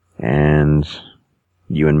 and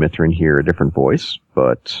you and Mithrin hear a different voice,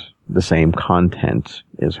 but the same content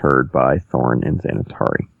is heard by Thorn and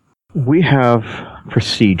Xanatari. We have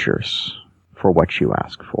procedures for what you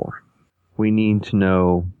ask for. We need to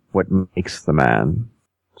know what makes the man.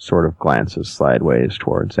 Sort of glances sideways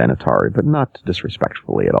towards Xanatari, but not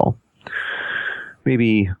disrespectfully at all.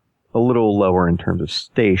 Maybe a little lower in terms of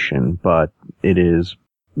station, but it is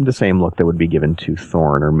the same look that would be given to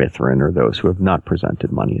Thorn or Mithrin or those who have not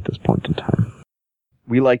presented money at this point in time.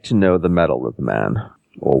 We like to know the mettle of the man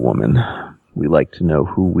or woman. We like to know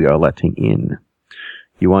who we are letting in.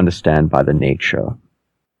 You understand by the nature,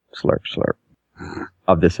 slurp slurp,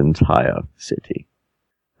 of this entire city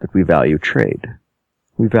that we value trade.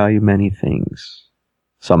 We value many things.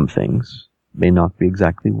 Some things may not be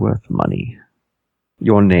exactly worth money.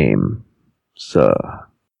 Your name, sir.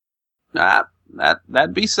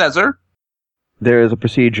 That'd be Caesar. There is a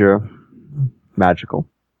procedure, magical,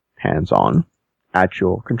 hands-on, at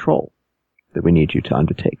your control, that we need you to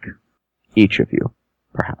undertake. Each of you,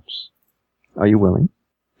 perhaps. Are you willing?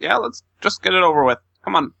 Yeah, let's just get it over with.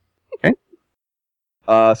 Come on. Okay.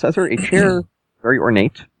 Caesar, a chair, very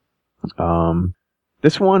ornate.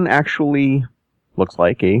 This one actually looks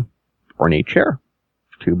like a ornate chair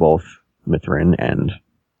to both Mithrin and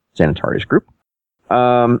Xanatari's group.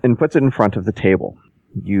 And puts it in front of the table.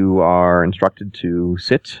 You are instructed to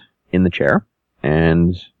sit in the chair,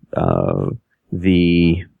 and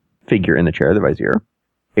the figure in the chair, the vizier,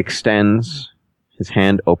 extends his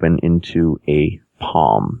hand open into a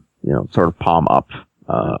palm, sort of palm up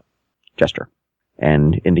gesture,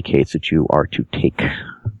 and indicates that you are to take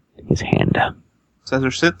his hand.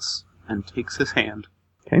 Caesar sits and takes his hand.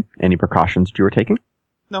 Okay. Any precautions that you are taking?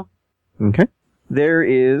 No. Okay. There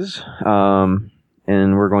is,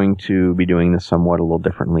 and we're going to be doing this somewhat a little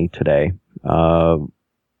differently today.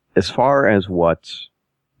 As far as what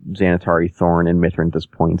Xanatari, Thorn, and Mithrin at this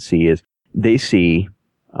point see is, they see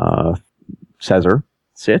Caesar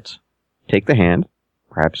sit, take the hand,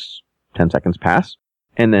 perhaps 10 seconds pass,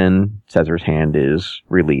 and then Caesar's hand is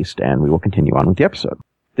released, and we will continue on with the episode.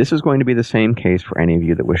 This is going to be the same case for any of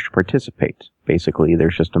you that wish to participate. Basically,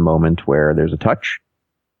 there's just a moment where there's a touch,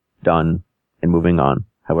 done, and moving on.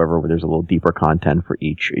 However, there's a little deeper content for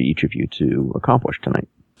each of you to accomplish tonight.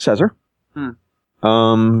 Caesar, a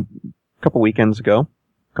couple weeks ago,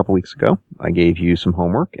 I gave you some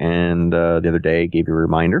homework, and the other day I gave you a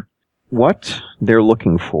reminder. What they're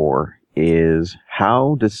looking for is,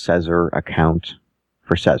 how does Caesar account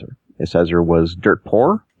for Caesar? If Caesar was dirt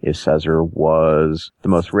poor, if Caesar was the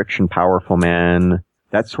most rich and powerful man,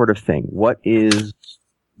 that sort of thing. What is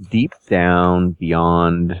deep down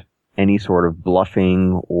beyond any sort of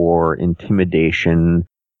bluffing or intimidation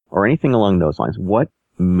or anything along those lines? What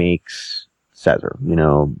makes Caesar,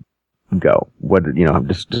 go? What,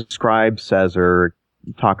 just describe Caesar,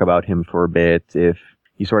 talk about him for a bit. If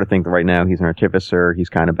you sort of think that right now he's an artificer, he's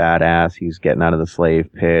kind of badass, he's getting out of the slave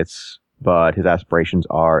pits, but his aspirations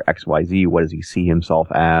are XYZ, what does he see himself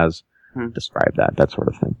as? Describe that sort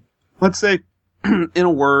of thing. Let's say, in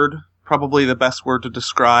a word, probably the best word to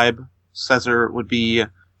describe Caesar would be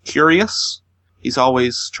curious. He's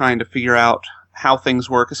always trying to figure out how things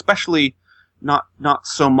work, especially not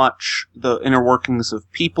so much the inner workings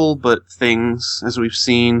of people, but things, as we've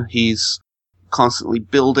seen. He's constantly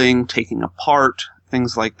building, taking apart,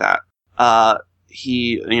 things like that.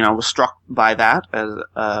 He, was struck by that at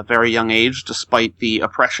a very young age, despite the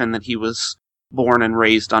oppression that he was born and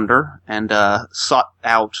raised under, and sought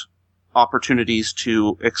out opportunities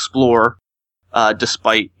to explore,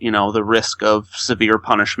 despite, the risk of severe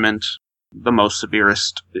punishment, the most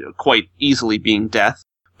severest quite easily being death,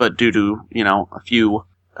 but due to, a few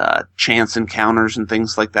chance encounters and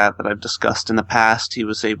things like that I've discussed in the past, he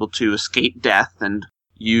was able to escape death and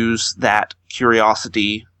use that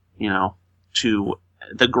curiosity, to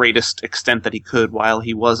the greatest extent that he could while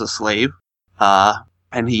he was a slave.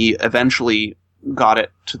 And he eventually got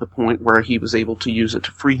it to the point where he was able to use it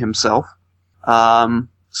to free himself.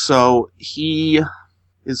 So he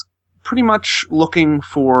is pretty much looking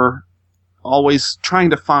for, always trying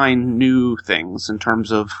to find new things in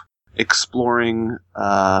terms of exploring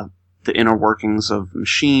the inner workings of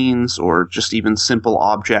machines, or just even simple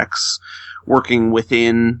objects, working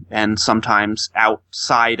within and sometimes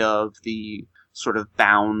outside of the sort of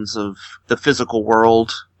bounds of the physical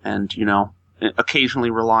world, and, occasionally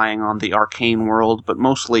relying on the arcane world, but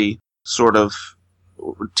mostly sort of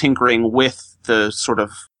tinkering with the sort of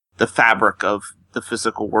the fabric of the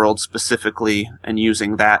physical world specifically, and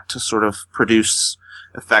using that to sort of produce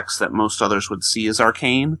effects that most others would see as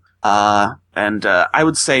arcane. And I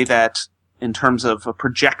would say that in terms of a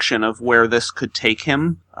projection of where this could take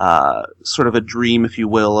him, sort of a dream, if you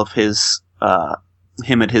will, of his,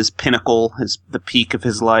 him at his pinnacle, the peak of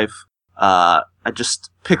his life. I just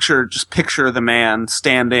picture the man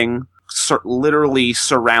standing, literally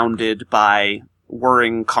surrounded by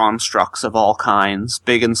whirring constructs of all kinds,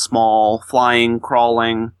 big and small, flying,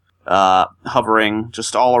 crawling, hovering,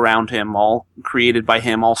 just all around him, all created by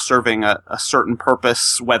him, all serving a certain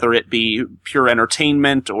purpose, whether it be pure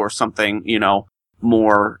entertainment or something,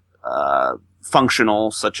 more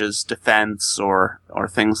functional, such as defense or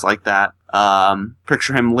things like that.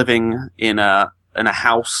 Picture him living in a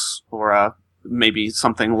house or maybe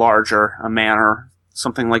something larger, a manor,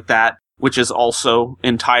 something like that, which is also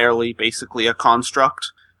entirely basically a construct.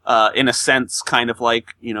 In a sense, kind of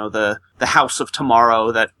like, the House of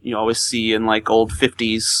Tomorrow that you always see in like old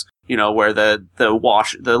 50s, where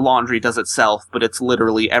the laundry does itself, but it's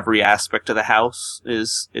literally every aspect of the house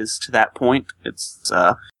is to that point. It's,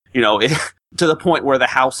 to the point where the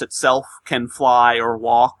house itself can fly or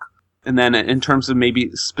walk. And then in terms of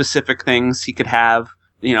maybe specific things he could have,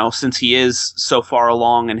 since he is so far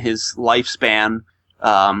along in his lifespan,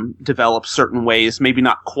 develop certain ways, maybe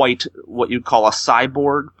not quite what you'd call a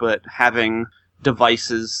cyborg, but having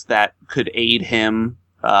devices that could aid him,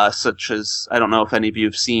 such as, I don't know if any of you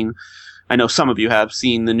have seen, I know some of you have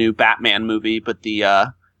seen the new Batman movie, but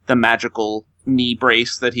the magical knee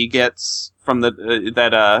brace that he gets from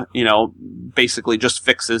basically just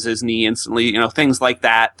fixes his knee instantly, things like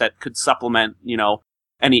that could supplement,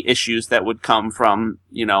 any issues that would come from,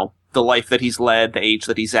 the life that he's led, the age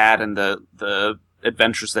that he's at, and the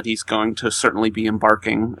adventures that he's going to certainly be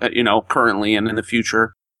embarking, currently and in the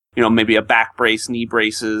future. Maybe a back brace, knee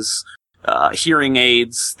braces, hearing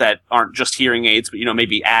aids that aren't just hearing aids, but,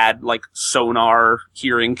 maybe add like sonar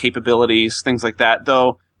hearing capabilities, things like that.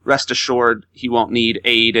 Though, rest assured, he won't need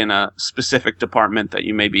aid in a specific department that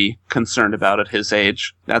you may be concerned about at his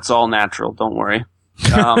age. That's all natural. Don't worry.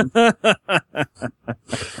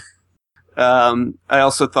 I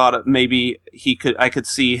also thought maybe I could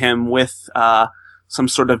see him with, some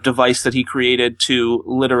sort of device that he created to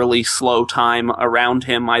literally slow time around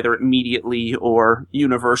him, either immediately or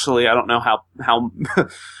universally. I don't know how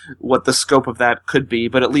what the scope of that could be,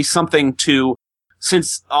 but at least something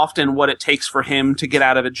since often what it takes for him to get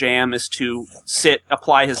out of a jam is to sit,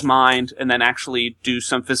 apply his mind, and then actually do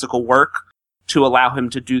some physical work, to allow him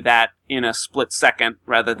to do that in a split second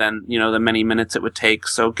rather than, the many minutes it would take.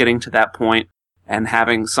 So getting to that point and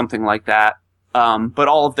having something like that. But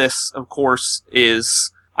all of this, of course,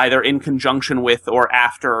 is either in conjunction with or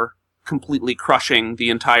after completely crushing the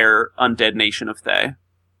entire undead nation of Thay.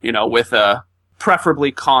 With a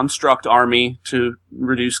preferably construct army to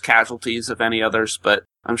reduce casualties of any others. But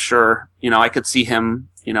I'm sure, I could see him,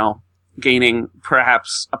 gaining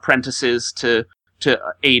perhaps apprentices to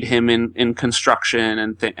aid him in construction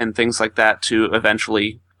and things like that to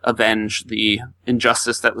eventually avenge the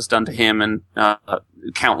injustice that was done to him and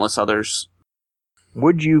countless others.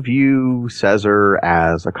 Would you view Caesar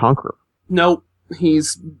as a conqueror? No,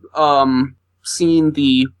 he's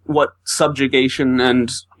seen what subjugation and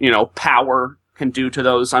power can do to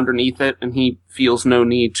those underneath it, and he feels no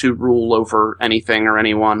need to rule over anything or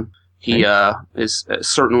anyone. He is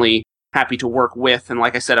certainly happy to work with, and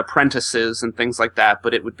like I said, apprentices and things like that.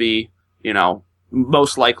 But it would be,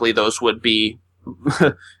 most likely those would be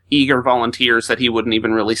eager volunteers that he wouldn't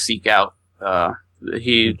even really seek out.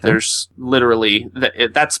 There's literally,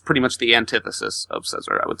 that's pretty much the antithesis of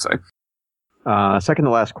Caesar, I would say. Second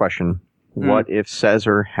to last question. What if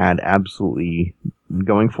Caesar had absolutely,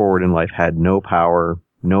 going forward in life, had no power,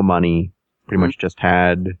 no money, pretty much just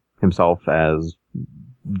had himself as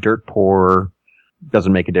dirt poor,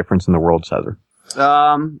 doesn't make a difference in the world, Caesar?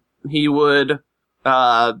 He would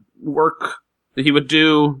he would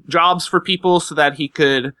do jobs for people so that he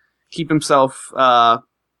could keep himself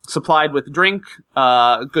supplied with drink,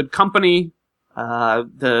 good company,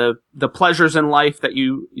 the pleasures in life that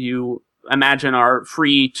you imagine are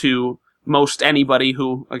free to most anybody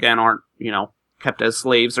who, again, aren't, kept as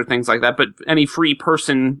slaves or things like that. But any free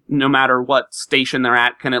person, no matter what station they're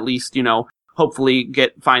at, can at least, hopefully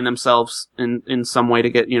find themselves in some way to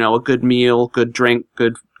get, a good meal, good drink,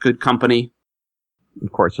 good company.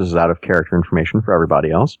 Of course, this is out of character information for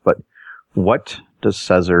everybody else, but what does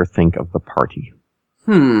Caesar think of the party?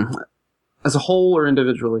 As a whole or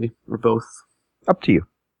individually, or both? Up to you.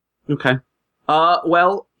 Okay.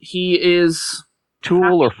 Well, he is...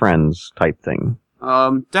 Tool or friends type thing?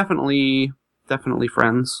 Definitely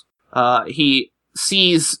friends. He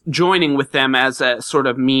sees joining with them as a sort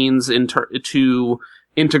of means to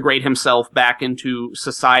integrate himself back into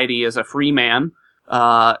society as a free man.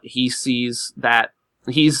 He sees that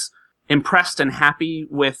he's impressed and happy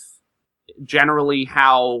with generally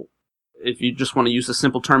how, if you just want to use a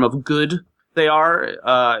simple term of good, they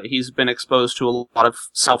are. He's been exposed to a lot of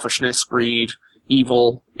selfishness, greed,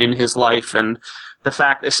 evil in his life, and the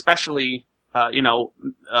fact, especially,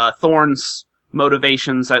 Thorn's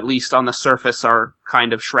motivations, at least on the surface, are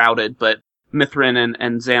kind of shrouded, but Mithrin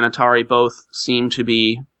and Xanatari both seem to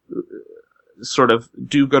be sort of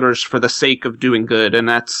do-gooders for the sake of doing good, and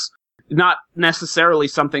that's not necessarily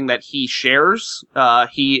something that he shares.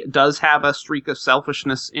 He does have a streak of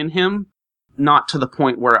selfishness in him, not to the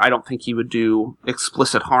point where I don't think he would do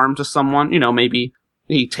explicit harm to someone. You know, maybe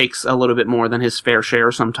he takes a little bit more than his fair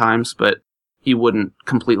share sometimes, but he wouldn't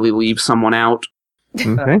completely leave someone out.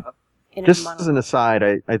 Okay. Just as an aside,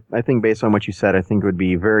 I think based on what you said, I think it would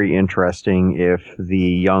be very interesting if the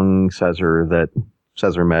young Caesar that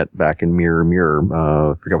Caesar met back in Mirror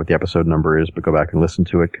Mirror, forget what the episode number is, but go back and listen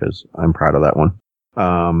to it because I'm proud of that one,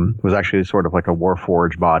 was actually sort of like a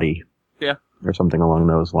Warforged body. Yeah. Or something along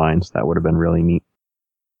those lines. That would have been really neat.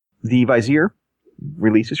 The Vizier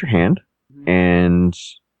releases your hand and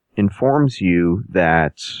informs you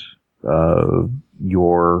that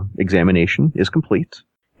your examination is complete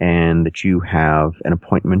and that you have an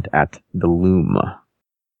appointment at the Loom.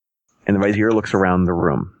 And the Vizier looks around the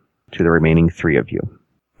room to the remaining three of you.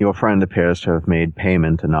 Your friend appears to have made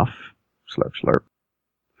payment enough, slurp slurp,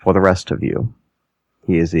 for the rest of you.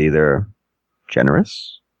 He is either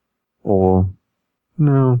generous or,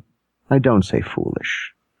 no, I don't say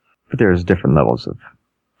foolish, but there's different levels of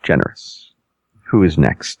generous. Who is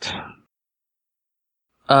next?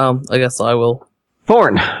 I guess I will.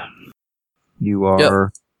 Thorn! You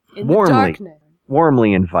are In the darkness.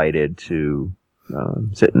 warmly invited to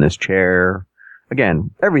sit in this chair. Again,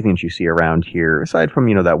 everything that you see around here, aside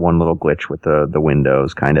from, that one little glitch with the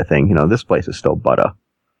windows kind of thing, this place is still butter.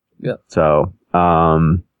 Yeah. So,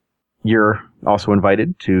 you're also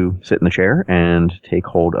invited to sit in the chair and take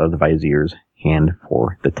hold of the Vizier's hand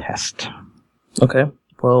for the test. Okay.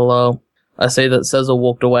 Well, I say that Caesar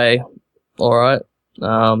walked away. Alright.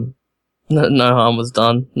 No harm was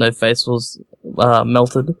done. No face was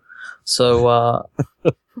melted. So,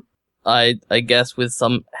 I guess with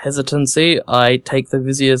some hesitancy, I take the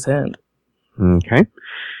Vizier's hand. Okay.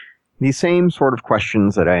 The same sort of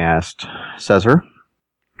questions that I asked Caesar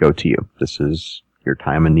go to you. This is your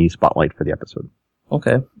time in the spotlight for the episode.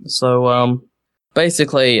 Okay. So,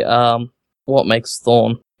 basically, what makes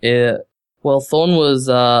Thorn? Thorn was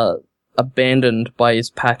abandoned by his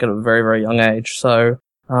pack at a very, very young age. So,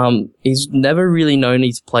 he's never really known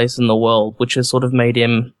his place in the world, which has sort of made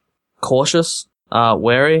him cautious,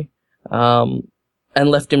 wary, and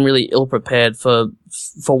left him really ill-prepared for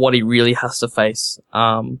what he really has to face.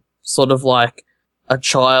 Sort of like a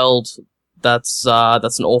child that's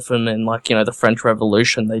an orphan in, the French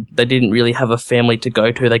Revolution. They didn't really have a family to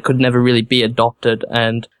go to. They could never really be adopted,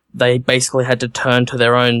 and they basically had to turn to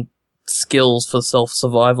their own skills for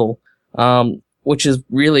self-survival, which is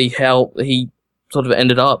really how he sort of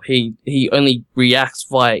ended up. He only reacts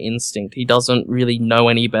via instinct. He doesn't really know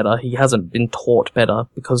any better. He hasn't been taught better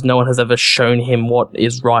because no one has ever shown him what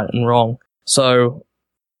is right and wrong. So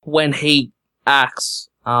when he acts,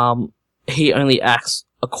 he only acts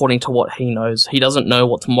according to what he knows. He doesn't know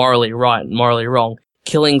what's morally right and morally wrong.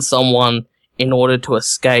 Killing someone in order to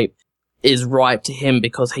escape is right to him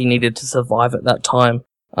because he needed to survive at that time.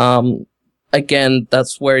 Again,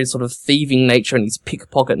 that's where his sort of thieving nature and his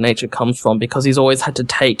pickpocket nature comes from, because he's always had to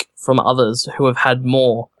take from others who have had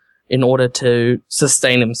more in order to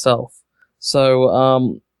sustain himself.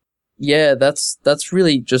 So, that's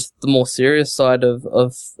really just the more serious side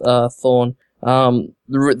of Thorn.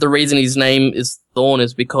 The reason his name is Thorn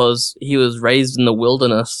is because he was raised in the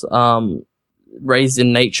wilderness, raised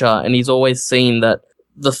in nature, and he's always seen that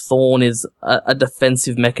the thorn is a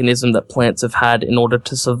defensive mechanism that plants have had in order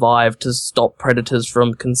to survive, to stop predators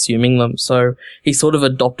from consuming them. So he sort of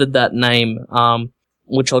adopted that name,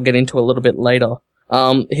 which I'll get into a little bit later.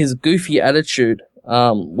 His goofy attitude,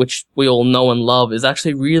 which we all know and love, is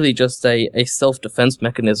actually really just a self-defense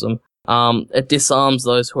mechanism. It disarms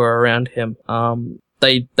those who are around him.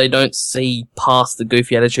 They don't see past the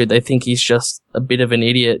goofy attitude. They think he's just a bit of an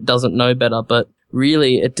idiot, doesn't know better, but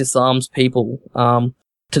really it disarms people,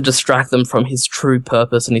 to distract them from his true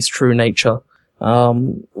purpose and his true nature,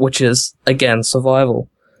 which is, again, survival.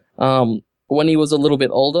 When he was a little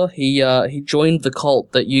bit older, he joined the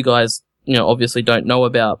cult that you guys, obviously don't know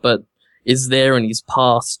about, but is there in his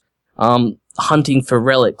past, hunting for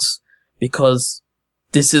relics, because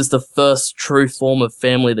this is the first true form of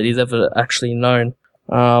family that he's ever actually known.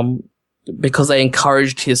 Because they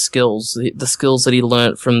encouraged his skills, the skills that he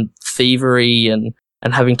learnt from thievery and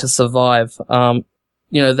having to survive.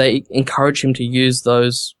 They encourage him to use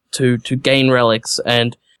those to gain relics,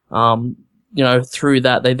 and, through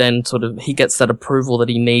that they then he gets that approval that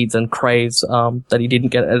he needs and craves, that he didn't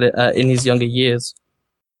get in his younger years.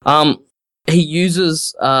 He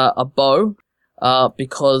uses, a bow,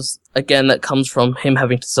 because, again, that comes from him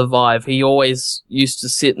having to survive. He always used to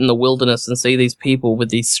sit in the wilderness and see these people with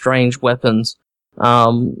these strange weapons,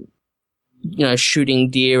 shooting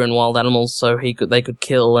deer and wild animals so they could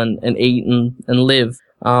kill and eat and live.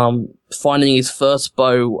 finding his first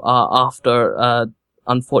bow after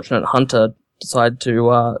unfortunate hunter decided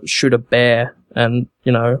to shoot a bear and,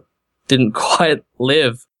 didn't quite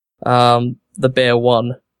live. The bear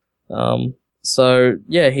won. So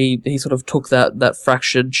yeah, he sort of took that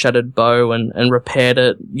fractured, shattered bow and repaired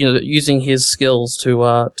it, using his skills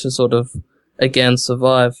to sort of again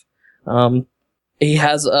survive. He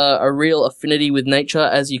has a real affinity with nature,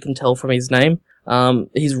 as you can tell from his name.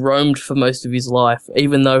 He's roamed for most of his life,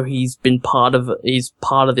 even though he's part of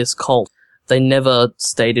this cult. They never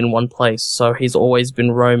stayed in one place, so he's always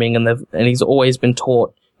been roaming, and he's always been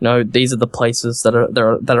taught, these are the places that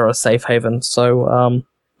are a safe haven. So,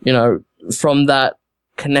 from that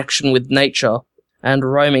connection with nature and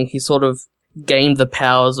roaming, he sort of gained the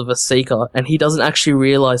powers of a seeker, and he doesn't actually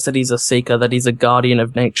realize that he's a seeker, that he's a guardian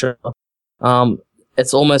of nature.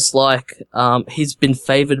 It's almost like he's been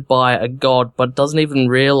favored by a god, but doesn't even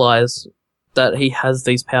realize that he has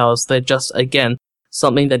these powers. They're just, again,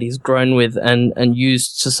 something that he's grown with and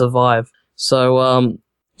used to survive. So,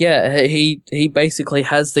 he basically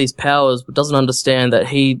has these powers, but doesn't understand that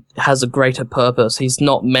he has a greater purpose. He's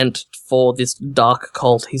not meant for this dark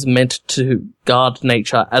cult. He's meant to guard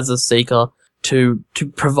nature as a seeker, to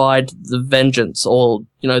provide the vengeance, or,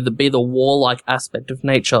 be the warlike aspect of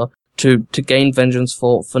nature, to gain vengeance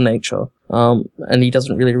for nature. And he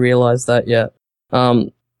doesn't really realize that yet.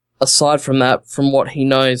 Aside from that, from what he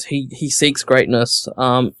knows, he seeks greatness,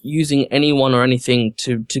 using anyone or anything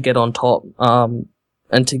to get on top,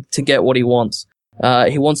 and to get what he wants.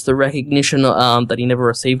 He wants the recognition, that he never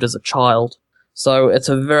received as a child. So it's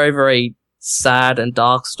a very, very sad and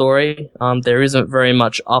dark story. There isn't very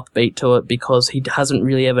much upbeat to it because he hasn't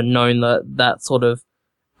really ever known that sort of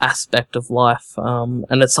aspect of life.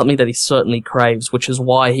 And it's something that he certainly craves, which is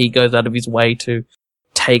why he goes out of his way to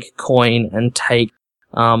take coin and take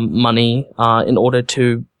money in order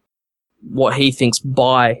to, what he thinks,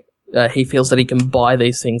 buy. He feels that he can buy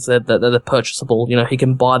these things, that they're purchasable. He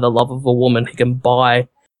can buy the love of a woman, he can buy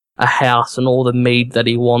a house and all the mead that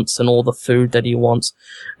he wants and all the food that he wants,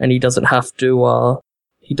 and he doesn't have to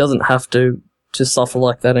suffer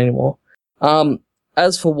like that anymore.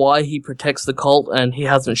 As for why he protects the cult and he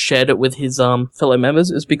hasn't shared it with his fellow members,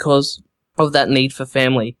 is because of that need for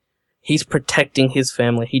family. He's protecting his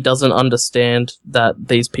family. He doesn't understand that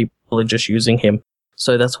these people are just using him.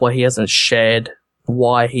 So that's why he hasn't shared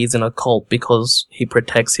why he's in a cult, because he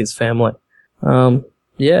protects his family.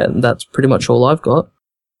 That's pretty much all I've got.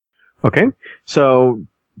 Okay, so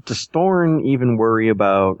does Thorn even worry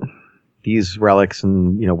about these relics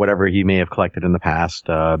and, whatever he may have collected in the past,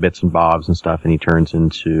 bits and bobs and stuff, and he turns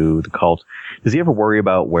into the cult? Does he ever worry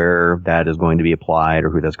about where that is going to be applied or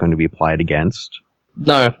who that's going to be applied against?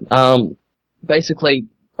 No. Basically,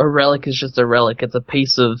 a relic is just a relic. It's a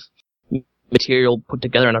piece of material put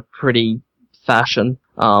together in a pretty fashion.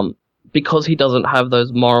 Because he doesn't have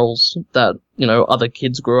those morals that, other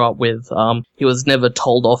kids grew up with, he was never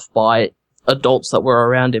told off by adults that were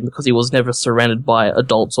around him, because he was never surrounded by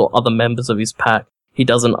adults or other members of his pack. He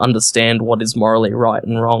doesn't understand what is morally right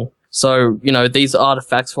and wrong. So, these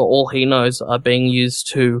artifacts, for all he knows, are being used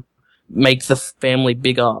to make the family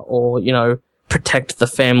bigger, or, protect the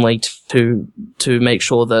family to make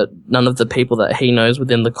sure that none of the people that he knows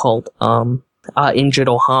within the cult, are injured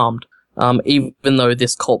or harmed. Even though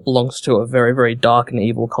this cult belongs to a very, very dark and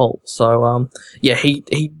evil cult. So,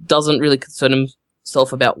 he doesn't really concern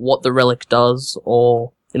himself about what the relic does,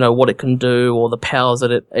 or, what it can do, or the powers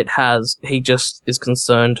that it has. He just is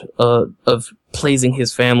concerned, of pleasing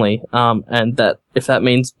his family, and that if that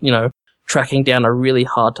means, tracking down a really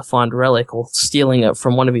hard to find relic or stealing it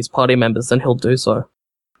from one of his party members, then he'll do so.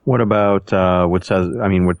 What about, would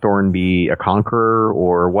Thorn be a conqueror,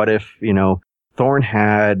 or what if, Thorn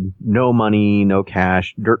had no money, no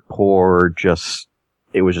cash, dirt poor,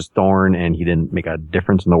 it was just Thorn, and he didn't make a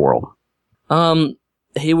difference in the world?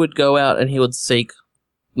 He would go out and he would seek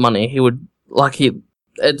money.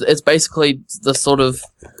 It's basically the sort of,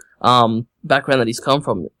 background that he's come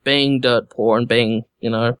from, being dirt poor and being,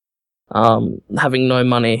 having no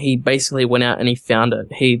money. He basically went out and he found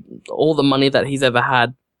it. All the money that he's ever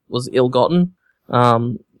had was ill-gotten,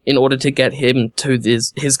 in order to get him to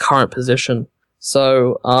his current position.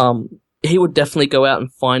 So, he would definitely go out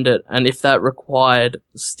and find it, and if that required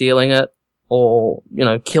stealing it or,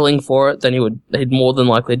 killing for it, then he'd more than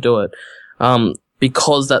likely do it.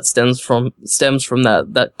 Because that stems from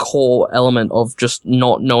that core element of just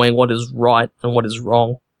not knowing what is right and what is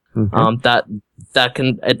wrong. Mm-hmm.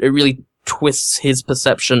 It really twists his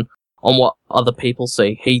perception on what other people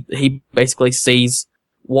see. He basically sees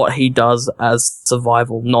what he does as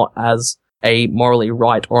survival, not as a morally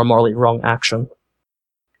right or a morally wrong action.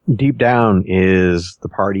 Deep down, is the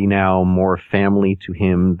party now more family to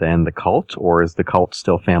him than the cult, or is the cult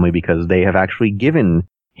still family because they have actually given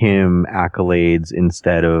him accolades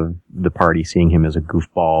instead of the party seeing him as a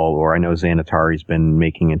goofball? Or I know Xanatari's been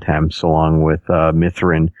making attempts along with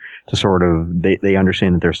Mithrin to sort of, they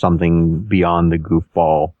understand that there's something beyond the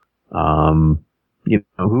goofball.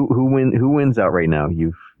 Who wins out right now?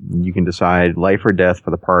 You can decide life or death for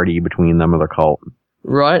the party between them or the cult.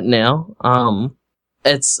 Right now,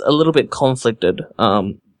 it's a little bit conflicted.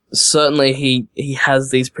 Certainly he has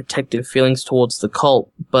these protective feelings towards the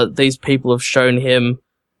cult, but these people have shown him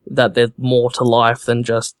that there's more to life than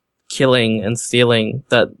just killing and stealing,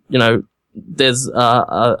 that, there's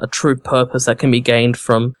a true purpose that can be gained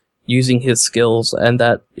from using his skills, and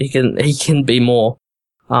that he can be more.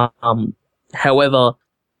 However,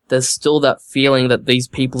 there's still that feeling that these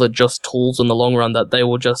people are just tools in the long run, that they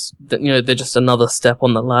will just, they're just another step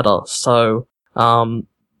on the ladder. So,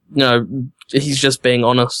 he's just being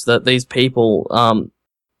honest that these people,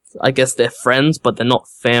 I guess they're friends, but they're not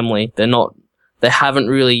family. They haven't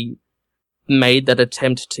really made that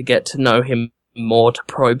attempt to get to know him more, to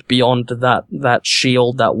probe beyond that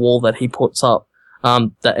shield, that wall that he puts up,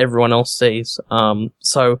 that everyone else sees.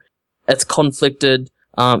 So it's conflicted.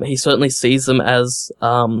 He certainly sees them as,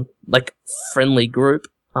 friendly group,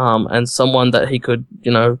 and someone that he could,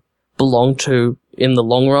 belong to in the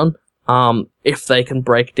long run, if they can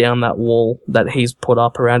break down that wall that he's put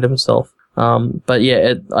up around himself. But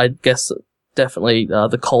yeah, I guess definitely,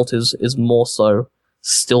 the cult is more so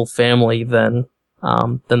still family than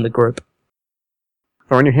the group.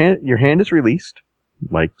 So when your hand is released,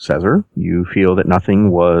 like Caesar, you feel that nothing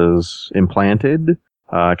was implanted,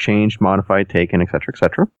 changed, modified, taken,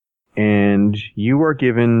 etc., and you are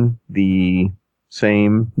given the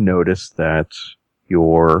same notice that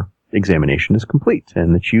your examination is complete,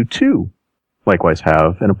 and that you too likewise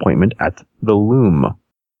have an appointment at the Loom.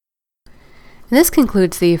 This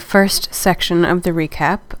concludes the first section of the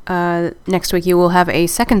recap. Next week you will have a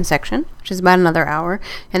second section, which is about another hour,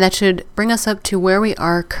 and that should bring us up to where we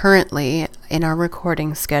are currently in our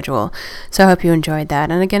recording schedule. So I hope you enjoyed that.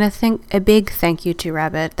 And again, a big thank you to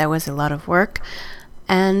Rabbit. That was a lot of work,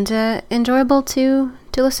 and enjoyable to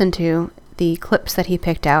listen to, the clips that he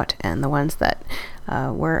picked out and the ones that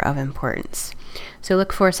were of importance. So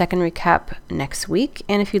look for a second recap next week,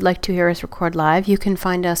 and if you'd like to hear us record live, you can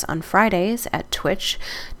find us on Fridays at Twitch,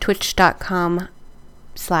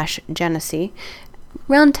 twitch.com/Genesee,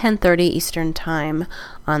 around 10:30 Eastern Time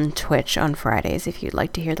on Twitch on Fridays if you'd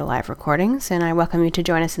like to hear the live recordings, and I welcome you to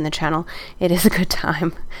join us in the channel. It is a good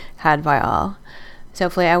time had by all. So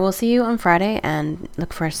hopefully I will see you on Friday, and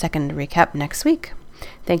look for a second recap next week.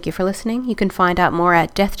 Thank you for listening. You can find out more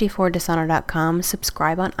at deathd4dishonor.com,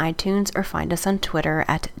 subscribe on iTunes, or find us on Twitter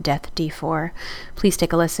at deathd4. Please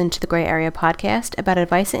take a listen to the Gray Area podcast about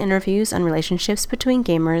advice and interviews on relationships between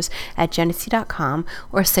gamers at genesee.com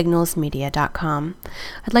or signalsmedia.com.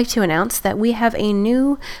 I'd like to announce that we have a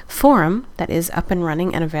new forum that is up and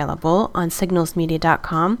running and available on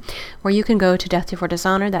signalsmedia.com, where you can go to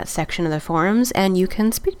Death4Dishonor, that section of the forums, and you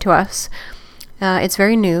can speak to us. It's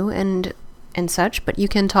very new and such, but you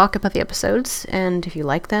can talk about the episodes, and if you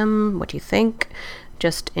like them, what you think,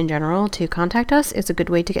 just in general, to contact us is a good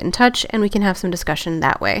way to get in touch, and we can have some discussion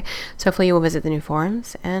that way. So hopefully you will visit the new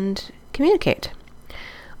forums and communicate.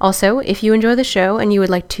 Also, if you enjoy the show and you would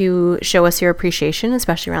like to show us your appreciation,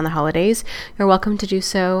 especially around the holidays, you're welcome to do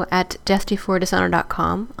so at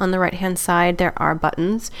deathd4dishonor.com. On the right-hand side, there are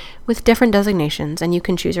buttons with different designations, and you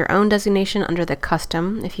can choose your own designation under the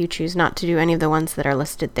custom if you choose not to do any of the ones that are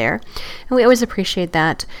listed there. And we always appreciate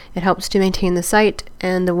that. It helps to maintain the site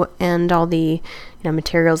and all the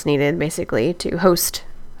materials needed, basically, to host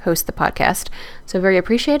the podcast. So very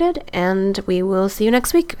appreciated, and we will see you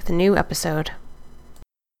next week with a new episode.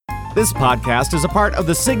 This podcast is a part of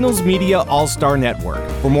the Signals Media All-Star Network.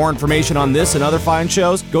 For more information on this and other fine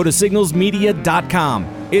shows, go to signalsmedia.com.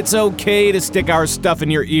 It's okay to stick our stuff in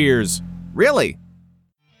your ears. Really.